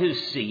from his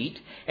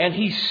seat and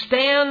he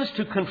stands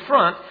to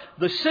confront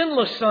the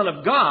sinless Son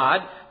of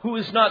God, who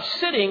is not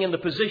sitting in the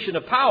position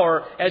of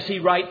power as he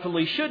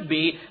rightfully should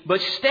be,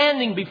 but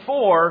standing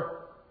before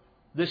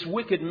this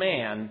wicked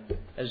man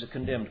as a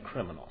condemned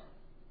criminal.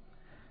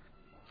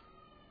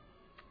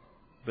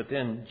 But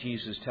then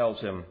Jesus tells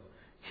him,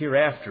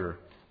 "Hereafter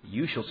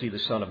you shall see the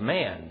Son of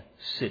Man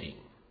sitting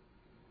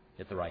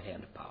at the right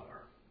hand of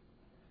power."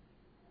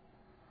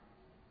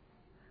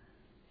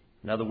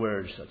 In other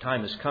words, a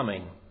time is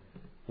coming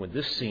when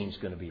this scene's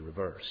going to be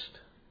reversed.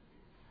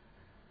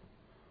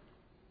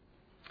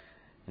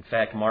 In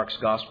fact, Mark's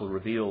gospel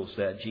reveals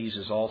that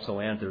Jesus also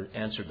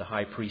answered the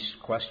high priest's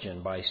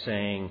question by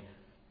saying,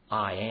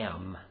 "I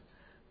am,"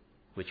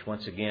 which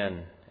once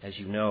again, as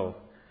you know,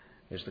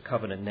 is the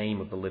covenant name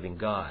of the living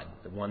God,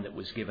 the one that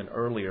was given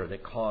earlier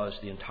that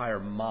caused the entire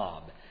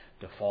mob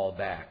to fall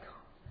back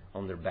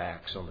on their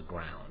backs on the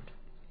ground.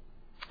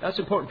 That's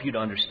important for you to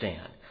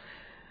understand,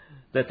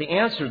 that the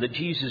answer that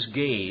Jesus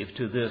gave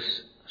to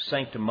this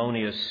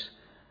sanctimonious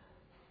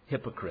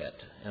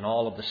hypocrite and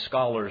all of the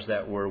scholars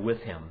that were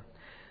with him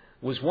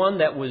was one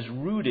that was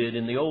rooted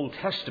in the Old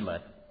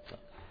Testament,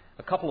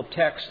 a couple of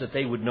texts that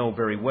they would know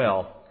very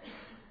well.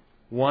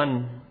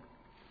 One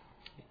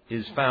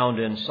is found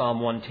in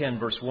Psalm 110,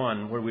 verse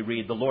 1, where we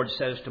read, "The Lord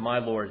says to my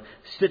Lord,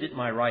 sit at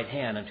my right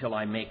hand until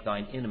I make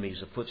thine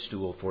enemies a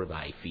footstool for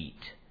thy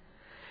feet."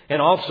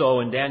 And also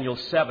in Daniel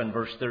 7,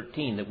 verse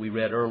 13, that we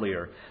read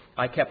earlier,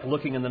 "I kept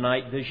looking in the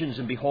night visions,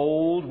 and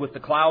behold, with the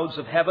clouds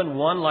of heaven,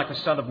 one like a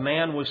son of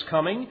man was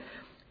coming.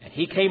 And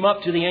he came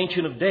up to the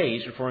Ancient of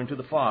Days," referring to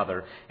the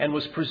Father, "and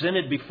was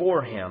presented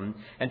before him.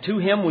 And to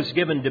him was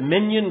given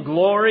dominion,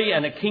 glory,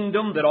 and a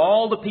kingdom, that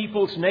all the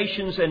peoples,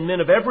 nations, and men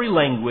of every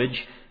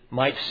language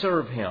might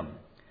serve him.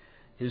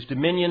 His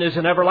dominion is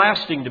an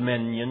everlasting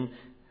dominion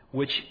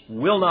which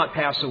will not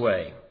pass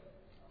away.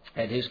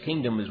 And his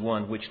kingdom is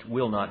one which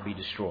will not be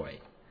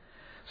destroyed."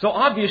 So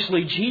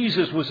obviously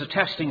Jesus was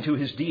attesting to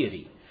his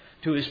deity,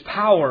 to his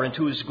power, and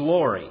to his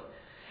glory,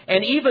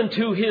 and even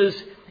to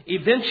his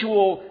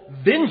eventual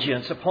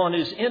vengeance upon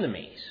his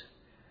enemies.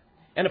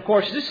 And of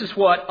course, this is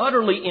what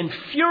utterly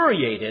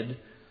infuriated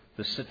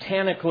the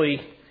satanically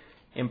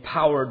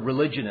empowered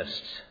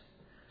religionists.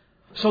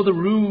 So the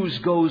ruse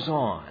goes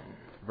on.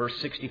 Verse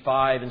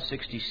 65 and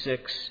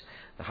 66,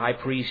 the high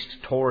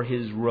priest tore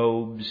his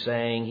robes,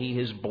 saying, "He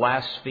has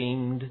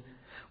blasphemed.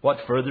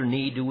 What further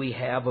need do we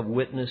have of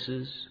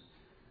witnesses?"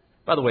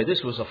 By the way,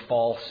 this was a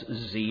false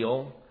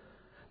zeal.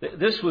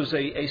 This was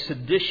a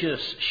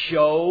seditious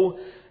show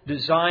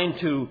designed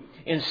to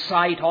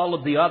incite all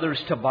of the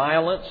others to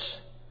violence.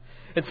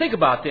 And think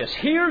about this.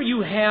 Here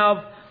you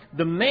have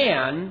the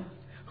man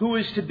who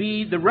is to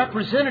be the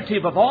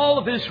representative of all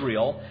of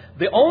Israel,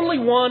 the only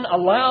one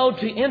allowed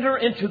to enter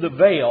into the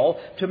veil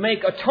to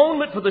make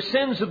atonement for the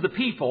sins of the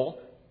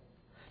people,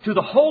 to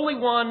the Holy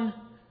One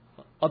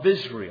of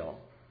Israel.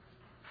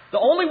 The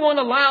only one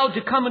allowed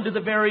to come into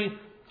the very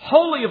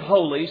Holy of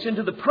Holies,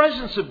 into the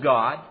presence of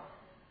God.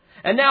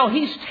 And now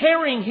he's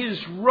tearing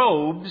his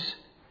robes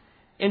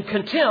in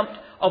contempt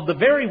of the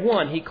very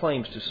one he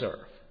claims to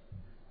serve.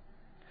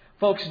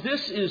 Folks,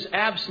 this is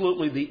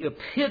absolutely the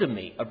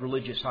epitome of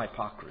religious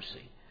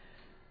hypocrisy.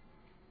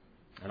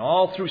 And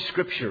all through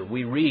Scripture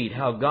we read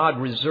how God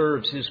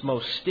reserves his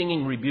most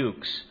stinging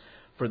rebukes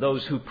for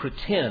those who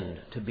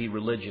pretend to be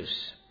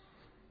religious.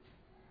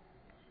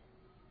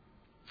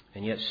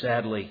 And yet,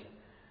 sadly,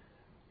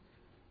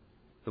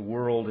 the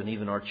world and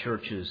even our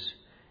churches,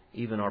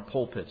 even our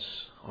pulpits,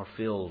 are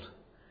filled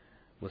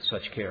with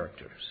such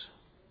characters.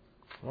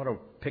 What a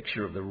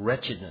picture of the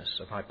wretchedness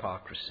of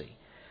hypocrisy.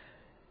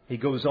 He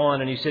goes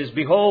on and he says,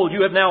 "Behold,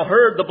 you have now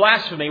heard the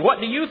blasphemy.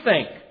 What do you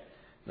think?"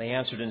 They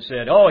answered and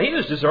said, "Oh, he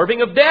is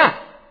deserving of death."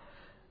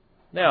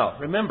 Now,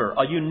 remember,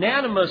 a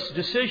unanimous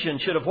decision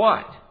should have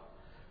what?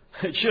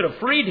 It should have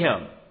freed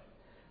him,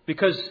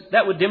 because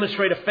that would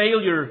demonstrate a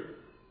failure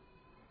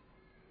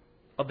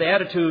of the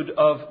attitude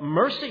of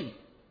mercy.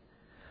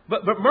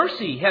 But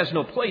mercy has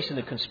no place in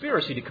the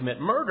conspiracy to commit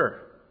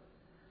murder.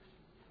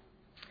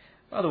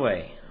 By the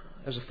way,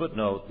 as a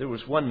footnote, there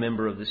was one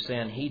member of the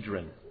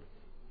Sanhedrin,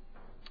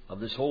 of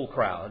this whole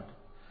crowd,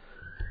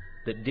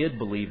 that did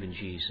believe in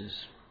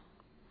Jesus.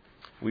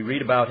 We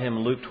read about him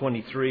in Luke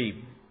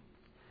 23,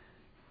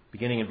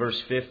 beginning in verse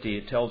 50.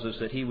 It tells us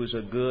that he was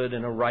a good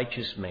and a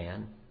righteous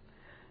man.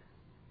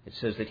 It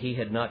says that he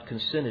had not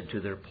consented to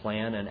their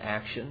plan and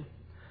action.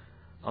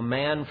 A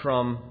man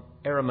from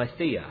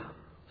Arimathea,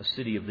 a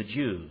city of the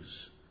Jews,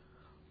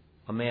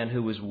 a man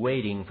who was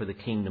waiting for the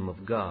kingdom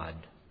of God.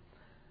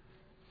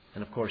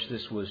 And of course,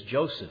 this was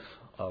Joseph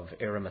of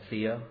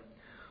Arimathea,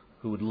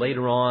 who would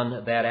later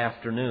on that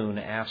afternoon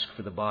ask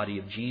for the body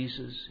of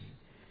Jesus.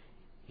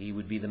 He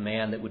would be the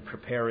man that would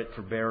prepare it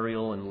for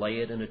burial and lay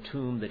it in a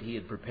tomb that he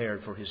had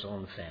prepared for his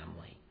own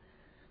family.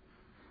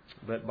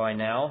 But by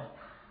now,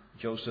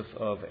 Joseph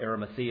of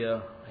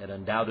Arimathea had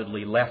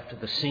undoubtedly left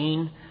the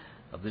scene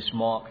of this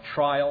mock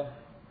trial.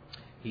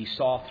 He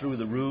saw through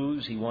the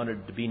ruse. He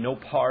wanted to be no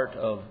part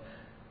of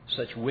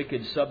such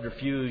wicked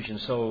subterfuge, and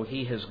so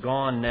he has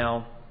gone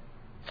now,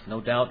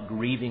 no doubt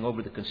grieving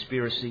over the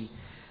conspiracy.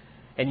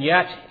 And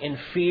yet, in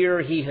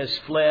fear, he has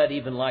fled,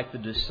 even like the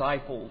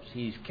disciples.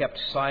 He's kept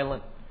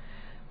silent.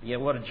 Yet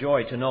what a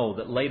joy to know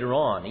that later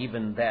on,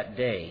 even that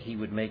day, he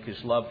would make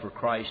his love for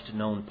Christ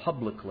known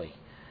publicly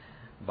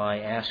by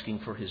asking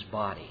for his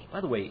body.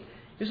 By the way,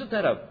 isn't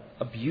that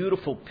a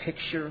beautiful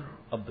picture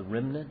of the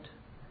remnant?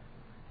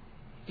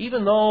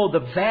 Even though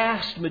the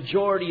vast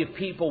majority of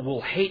people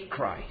will hate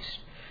Christ,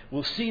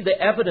 will see the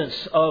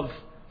evidence of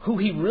who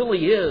he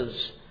really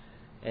is,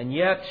 and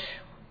yet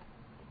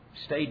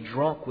stay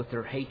drunk with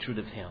their hatred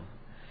of him.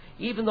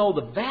 Even though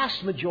the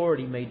vast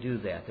majority may do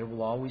that, there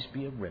will always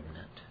be a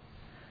remnant.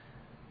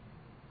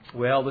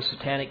 Well, the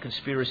satanic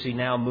conspiracy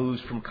now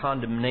moves from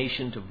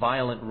condemnation to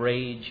violent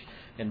rage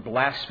and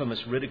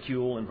blasphemous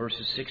ridicule in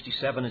verses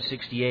 67 and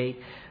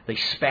 68. They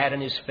spat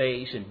in his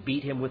face and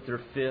beat him with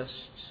their fists.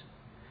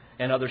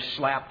 And others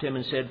slapped him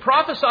and said,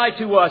 "Prophesy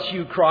to us,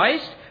 you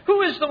Christ.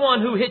 Who is the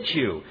one who hit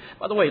you?"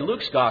 By the way,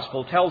 Luke's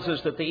gospel tells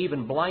us that they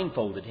even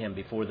blindfolded him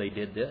before they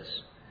did this.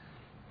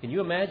 Can you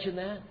imagine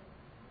that?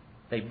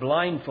 They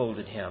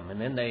blindfolded him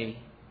and then they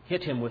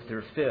hit him with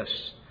their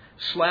fists,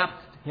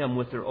 slapped him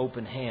with their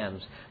open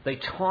hands. They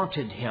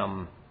taunted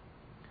him.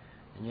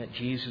 And yet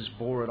Jesus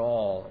bore it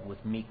all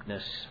with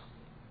meekness.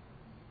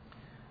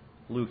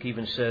 Luke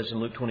even says in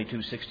Luke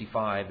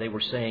 22:65, they were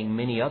saying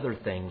many other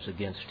things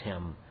against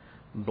him,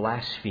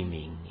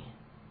 blaspheming.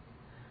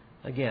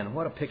 Again,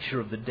 what a picture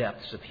of the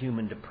depths of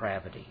human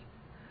depravity.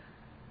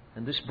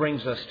 And this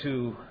brings us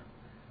to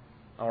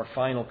our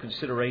final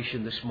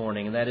consideration this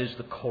morning, and that is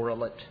the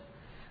correlate,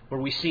 where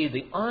we see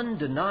the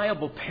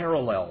undeniable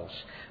parallels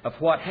of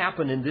what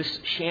happened in this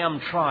sham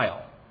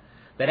trial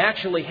that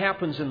actually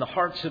happens in the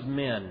hearts of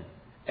men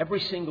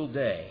every single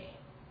day.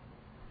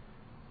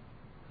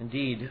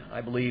 Indeed,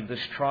 I believe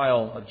this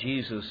trial of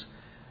Jesus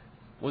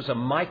was a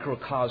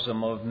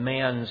microcosm of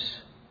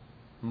man's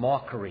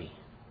mockery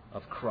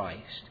of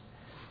Christ.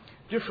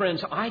 Dear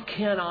friends, I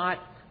cannot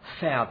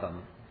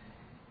fathom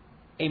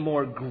a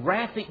more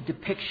graphic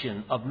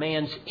depiction of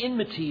man's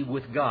enmity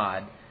with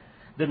God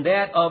than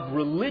that of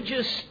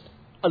religious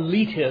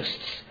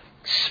elitists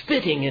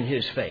spitting in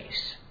his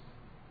face.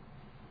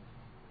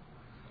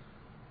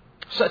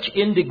 Such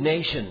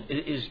indignation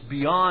is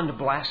beyond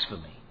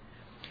blasphemy.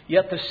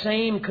 Yet the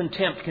same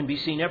contempt can be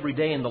seen every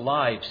day in the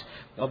lives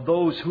of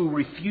those who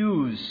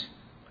refuse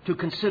to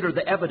consider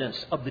the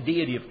evidence of the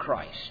deity of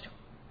Christ.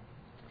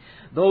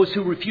 Those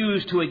who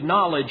refuse to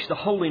acknowledge the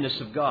holiness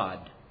of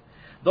God.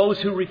 Those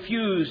who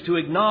refuse to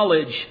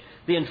acknowledge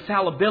the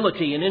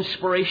infallibility and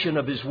inspiration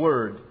of His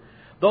Word.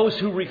 Those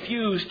who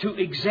refuse to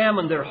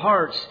examine their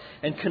hearts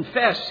and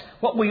confess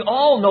what we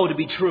all know to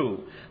be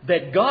true,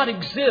 that God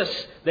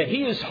exists, that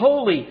He is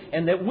holy,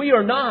 and that we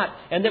are not,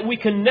 and that we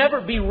can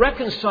never be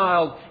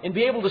reconciled and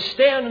be able to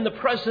stand in the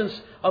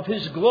presence of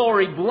His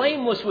glory,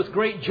 blameless with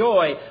great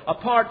joy,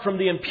 apart from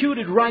the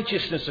imputed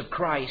righteousness of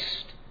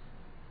Christ.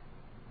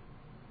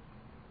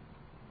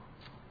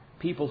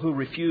 People who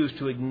refuse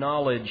to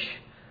acknowledge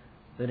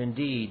that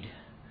indeed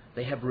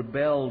they have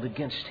rebelled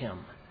against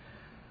Him,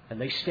 and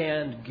they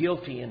stand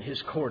guilty in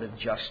His court of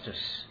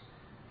justice.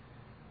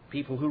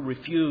 People who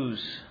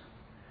refuse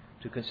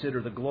to consider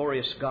the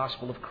glorious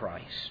gospel of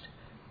Christ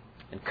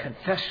and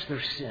confess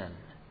their sin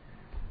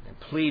and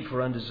plead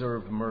for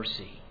undeserved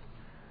mercy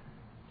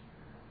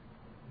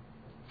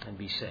and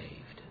be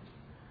saved.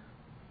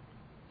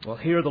 Well,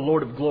 here the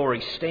Lord of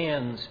glory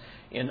stands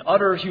in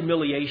utter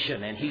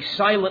humiliation, and He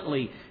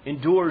silently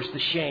endures the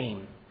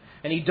shame,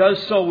 and He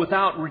does so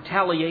without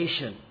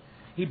retaliation.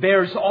 He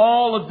bears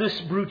all of this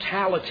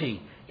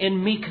brutality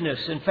in meekness.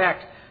 In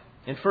fact,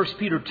 in 1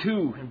 Peter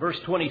 2 and verse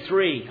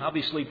 23,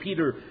 obviously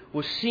Peter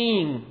was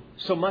seeing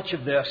so much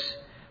of this.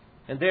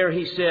 And there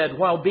he said,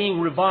 while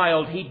being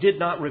reviled, he did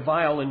not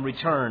revile in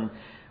return.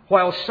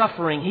 While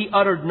suffering, he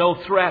uttered no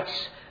threats,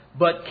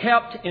 but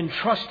kept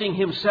entrusting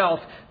himself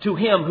to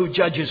Him who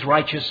judges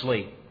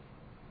righteously.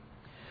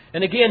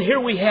 And again, here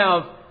we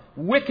have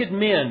wicked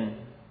men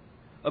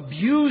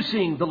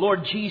abusing the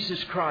Lord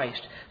Jesus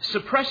Christ,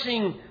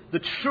 suppressing the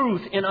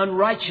truth in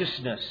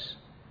unrighteousness.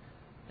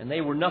 And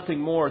they were nothing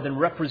more than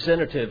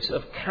representatives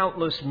of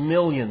countless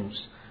millions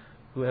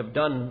who have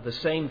done the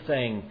same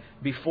thing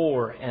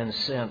before and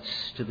since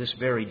to this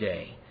very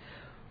day.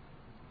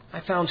 I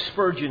found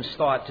Spurgeon's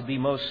thought to be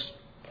most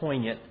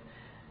poignant.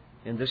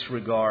 in this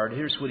regard.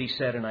 Here's what he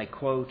said, and I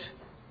quote,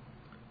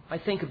 "I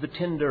think of the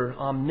tender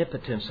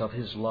omnipotence of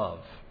His love.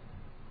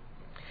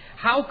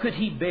 How could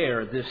He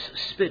bear this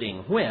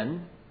spitting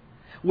when,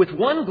 with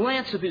one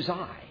glance of His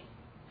eye,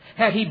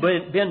 had He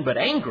been but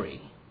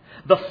angry,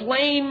 the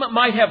flame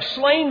might have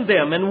slain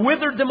them and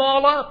withered them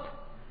all up?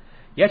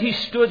 Yet He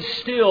stood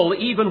still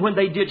even when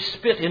they did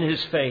spit in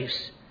His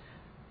face.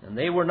 And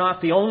they were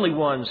not the only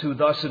ones who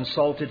thus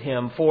insulted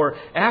Him, for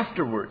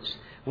afterwards,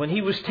 when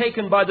He was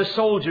taken by the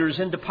soldiers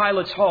into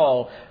Pilate's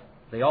hall,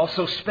 they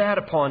also spat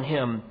upon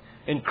Him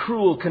in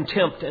cruel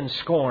contempt and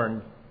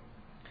scorn.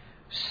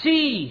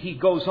 See," he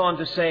goes on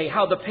to say,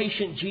 "how the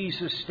patient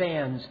Jesus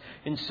stands,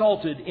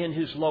 insulted in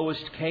His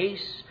lowest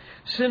case.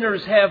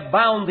 Sinners have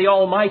bound the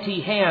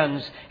almighty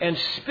hands and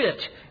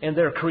spit in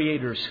their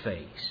Creator's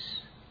face."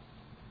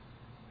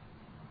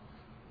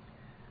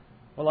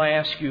 Well, I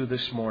ask you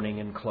this morning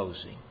in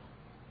closing,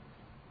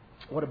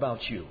 what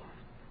about you?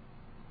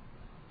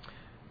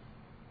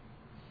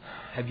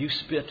 Have you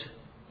spit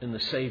in the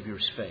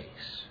Savior's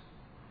face?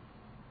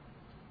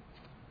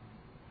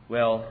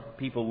 Well,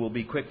 people will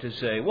be quick to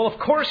say, "Well, of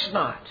course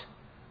not."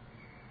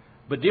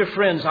 But dear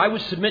friends, I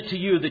would submit to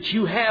you that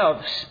you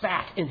have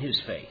spat in His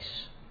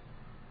face.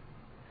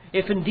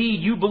 If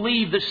indeed you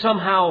believe that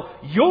somehow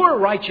your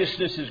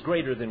righteousness is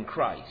greater than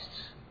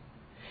Christ's,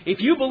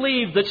 if you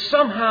believe that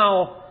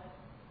somehow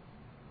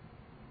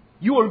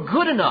you are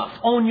good enough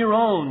on your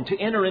own to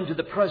enter into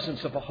the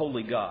presence of a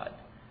holy God,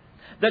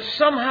 that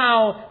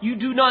somehow you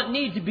do not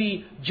need to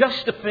be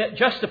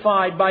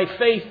justified by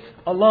faith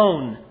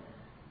alone,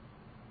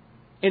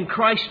 in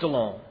Christ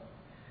alone,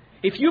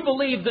 if you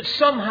believe that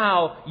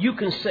somehow you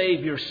can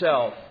save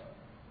yourself,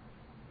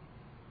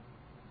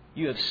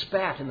 you have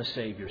spat in the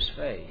Savior's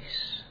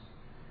face.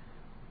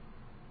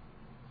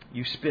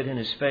 You spit in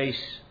His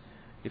face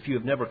if you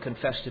have never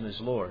confessed Him as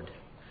Lord.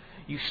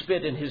 You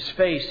spit in His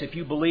face if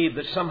you believe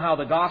that somehow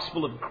the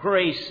gospel of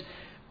grace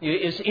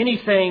is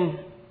anything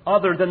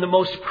other than the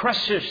most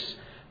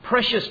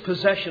precious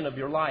possession of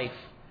your life.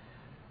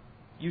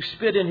 You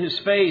spit in His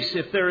face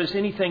if there is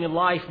anything in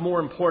life more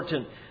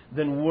important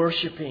than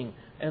worshiping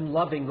and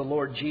loving the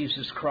Lord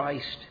Jesus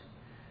Christ.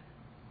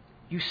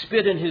 You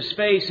spit in His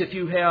face if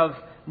you have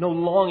no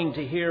longing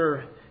to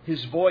hear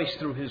His voice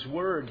through His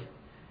Word.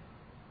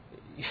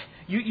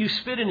 You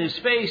spit in His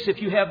face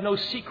if you have no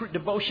secret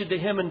devotion to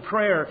Him in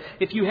prayer,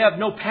 if you have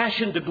no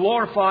passion to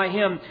glorify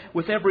Him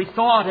with every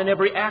thought and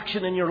every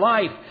action in your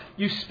life.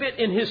 You spit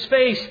in His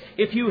face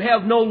if you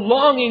have no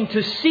longing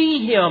to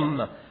see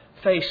Him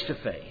face to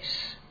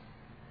face.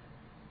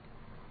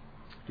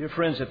 Dear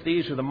friends, if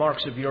these are the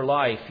marks of your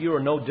life, you are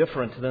no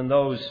different than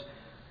those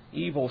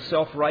evil,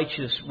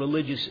 self-righteous,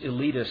 religious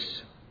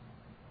elitists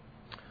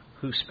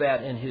who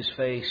spat in His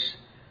face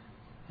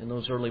in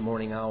those early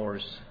morning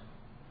hours.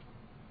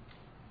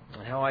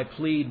 And how I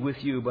plead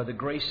with you by the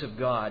grace of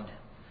God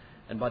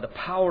and by the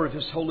power of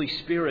His Holy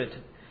Spirit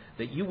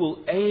that you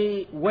will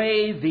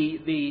weigh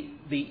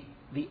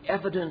the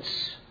evidence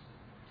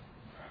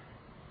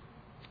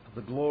of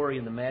the glory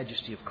and the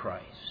majesty of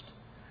Christ,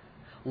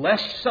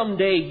 lest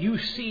someday you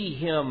see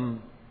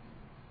Him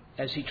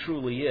as He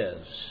truly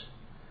is,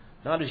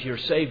 not as your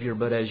Savior,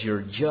 but as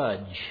your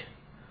judge,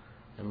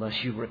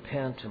 unless you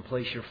repent and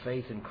place your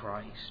faith in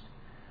Christ.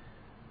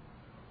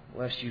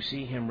 Lest you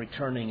see Him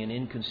returning in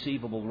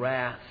inconceivable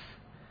wrath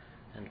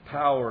and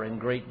power and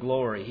great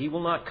glory. He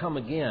will not come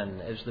again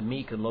as the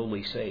meek and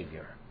lowly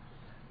Savior.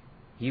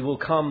 He will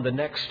come the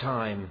next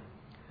time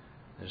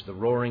as the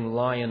roaring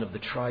lion of the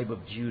tribe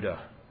of Judah.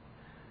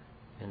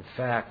 In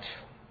fact,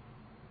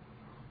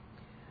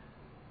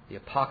 the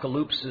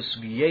apocalypsis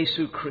of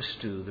Jesu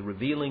Christu, the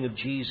revealing of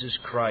Jesus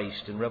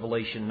Christ in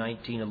Revelation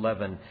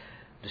 19:11,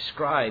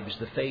 describes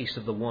the face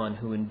of the one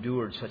who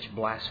endured such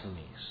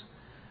blasphemies.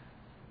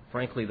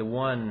 Frankly, the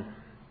one,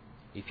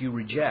 if you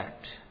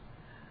reject,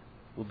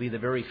 will be the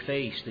very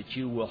face that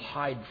you will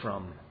hide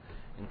from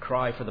and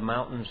cry for the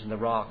mountains and the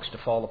rocks to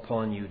fall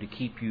upon you to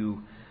keep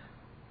you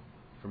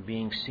from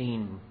being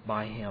seen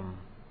by Him.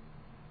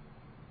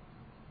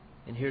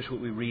 And here's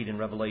what we read in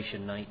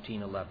Revelation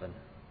 19:11.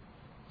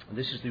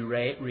 This is the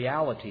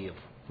reality of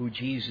who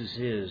Jesus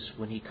is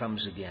when He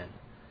comes again.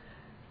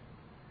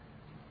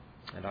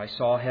 "And I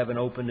saw heaven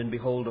opened, and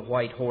behold, a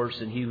white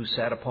horse, and He who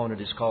sat upon it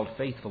is called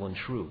Faithful and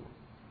True.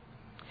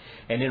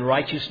 And in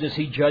righteousness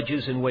He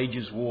judges and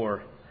wages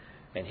war.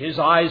 And His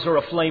eyes are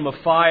a flame of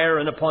fire,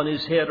 and upon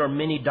His head are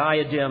many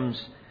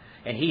diadems.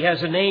 And He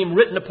has a name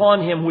written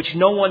upon Him which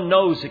no one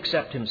knows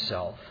except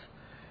Himself.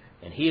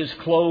 And He is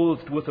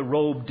clothed with a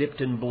robe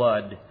dipped in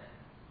blood.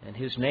 And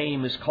His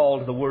name is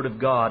called the Word of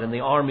God. And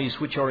the armies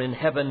which are in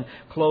heaven,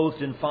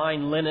 clothed in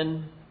fine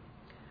linen,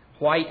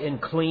 white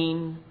and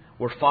clean,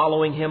 were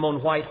following Him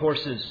on white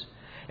horses.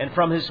 And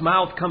from His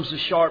mouth comes a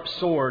sharp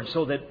sword,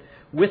 so that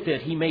with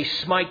it He may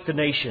smite the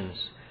nations.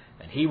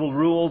 And He will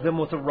rule them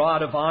with a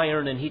rod of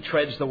iron, and He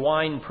treads the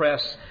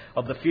winepress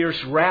of the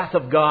fierce wrath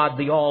of God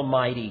the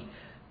Almighty.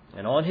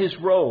 And on His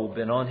robe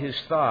and on His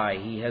thigh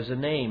He has a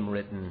name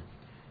written,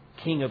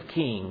 King of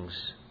Kings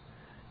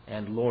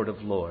and Lord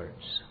of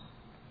Lords."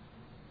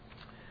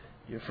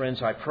 Dear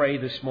friends, I pray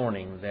this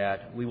morning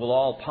that we will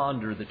all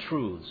ponder the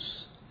truths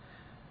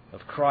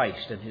of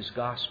Christ and His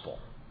gospel.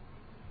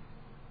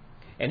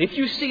 And if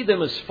you see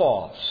them as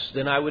false,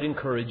 then I would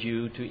encourage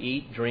you to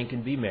eat, drink,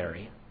 and be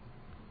merry.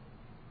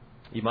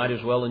 You might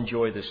as well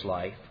enjoy this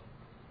life.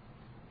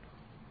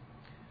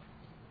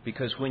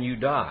 Because when you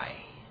die,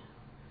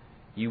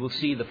 you will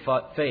see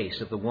the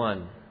face of the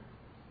one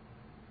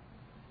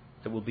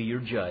that will be your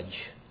judge.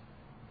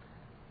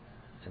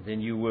 And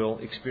then you will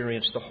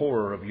experience the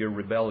horror of your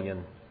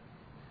rebellion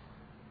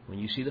when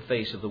you see the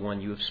face of the one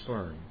you have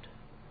spurned.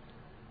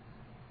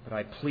 But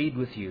I plead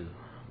with you,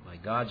 by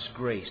God's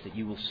grace, that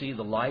you will see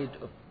the light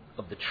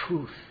of the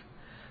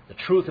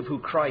truth of who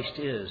Christ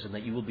is, and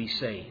that you will be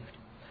saved.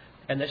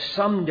 And that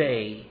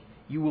someday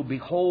you will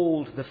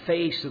behold the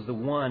face of the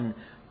one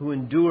who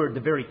endured the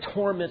very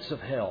torments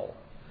of hell,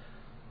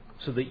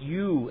 so that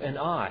you and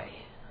I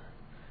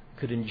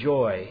could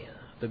enjoy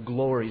the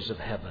glories of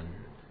heaven.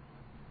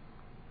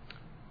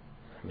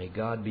 May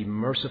God be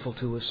merciful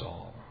to us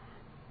all.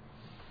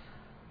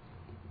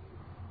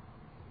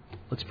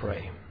 Let's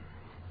pray.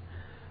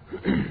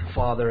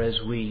 Father,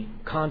 as we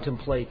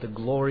contemplate the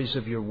glories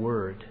of your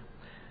word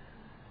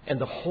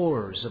and the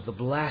horrors of the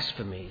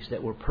blasphemies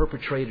that were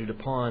perpetrated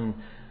upon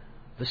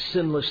the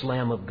sinless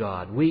Lamb of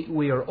God,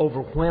 we are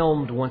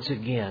overwhelmed once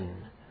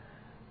again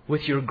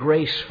with your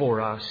grace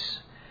for us,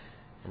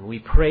 and we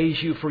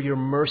praise you for your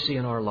mercy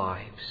in our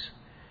lives.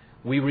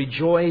 We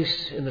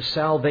rejoice in the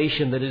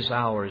salvation that is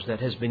ours,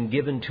 that has been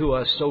given to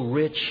us so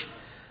rich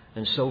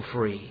and so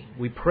free.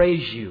 We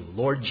praise you,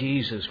 Lord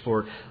Jesus,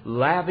 for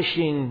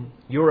lavishing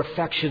your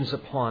affections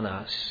upon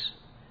us.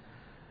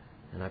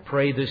 And I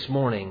pray this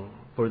morning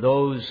for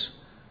those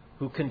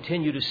who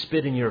continue to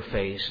spit in your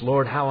face.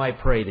 Lord, how I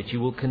pray that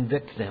you will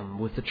convict them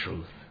with the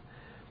truth.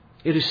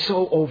 It is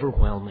so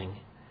overwhelming,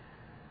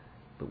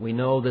 but we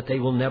know that they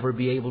will never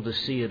be able to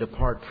see it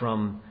apart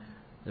from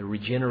the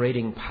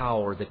regenerating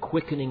power, the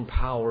quickening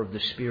power of the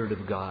Spirit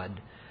of God.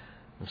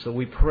 And so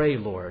we pray,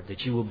 Lord,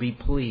 that you will be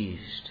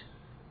pleased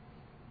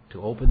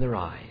to open their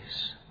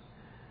eyes,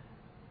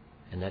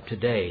 and that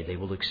today they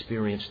will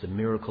experience the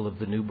miracle of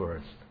the new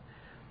birth.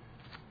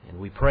 And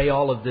we pray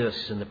all of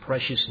this in the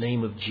precious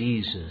name of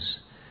Jesus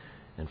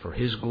and for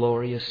His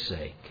glorious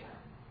sake.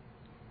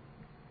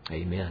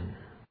 Amen.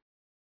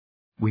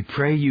 We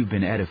pray you've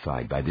been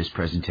edified by this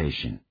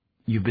presentation.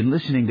 You've been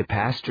listening to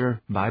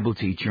Pastor, Bible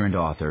teacher, and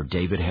author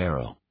David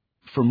Harrell.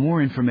 For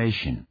more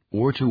information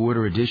or to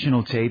order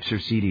additional tapes or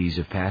CDs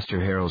of Pastor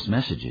Harrell's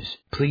messages,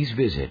 please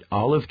visit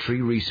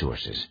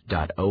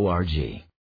olivetreeresources.org.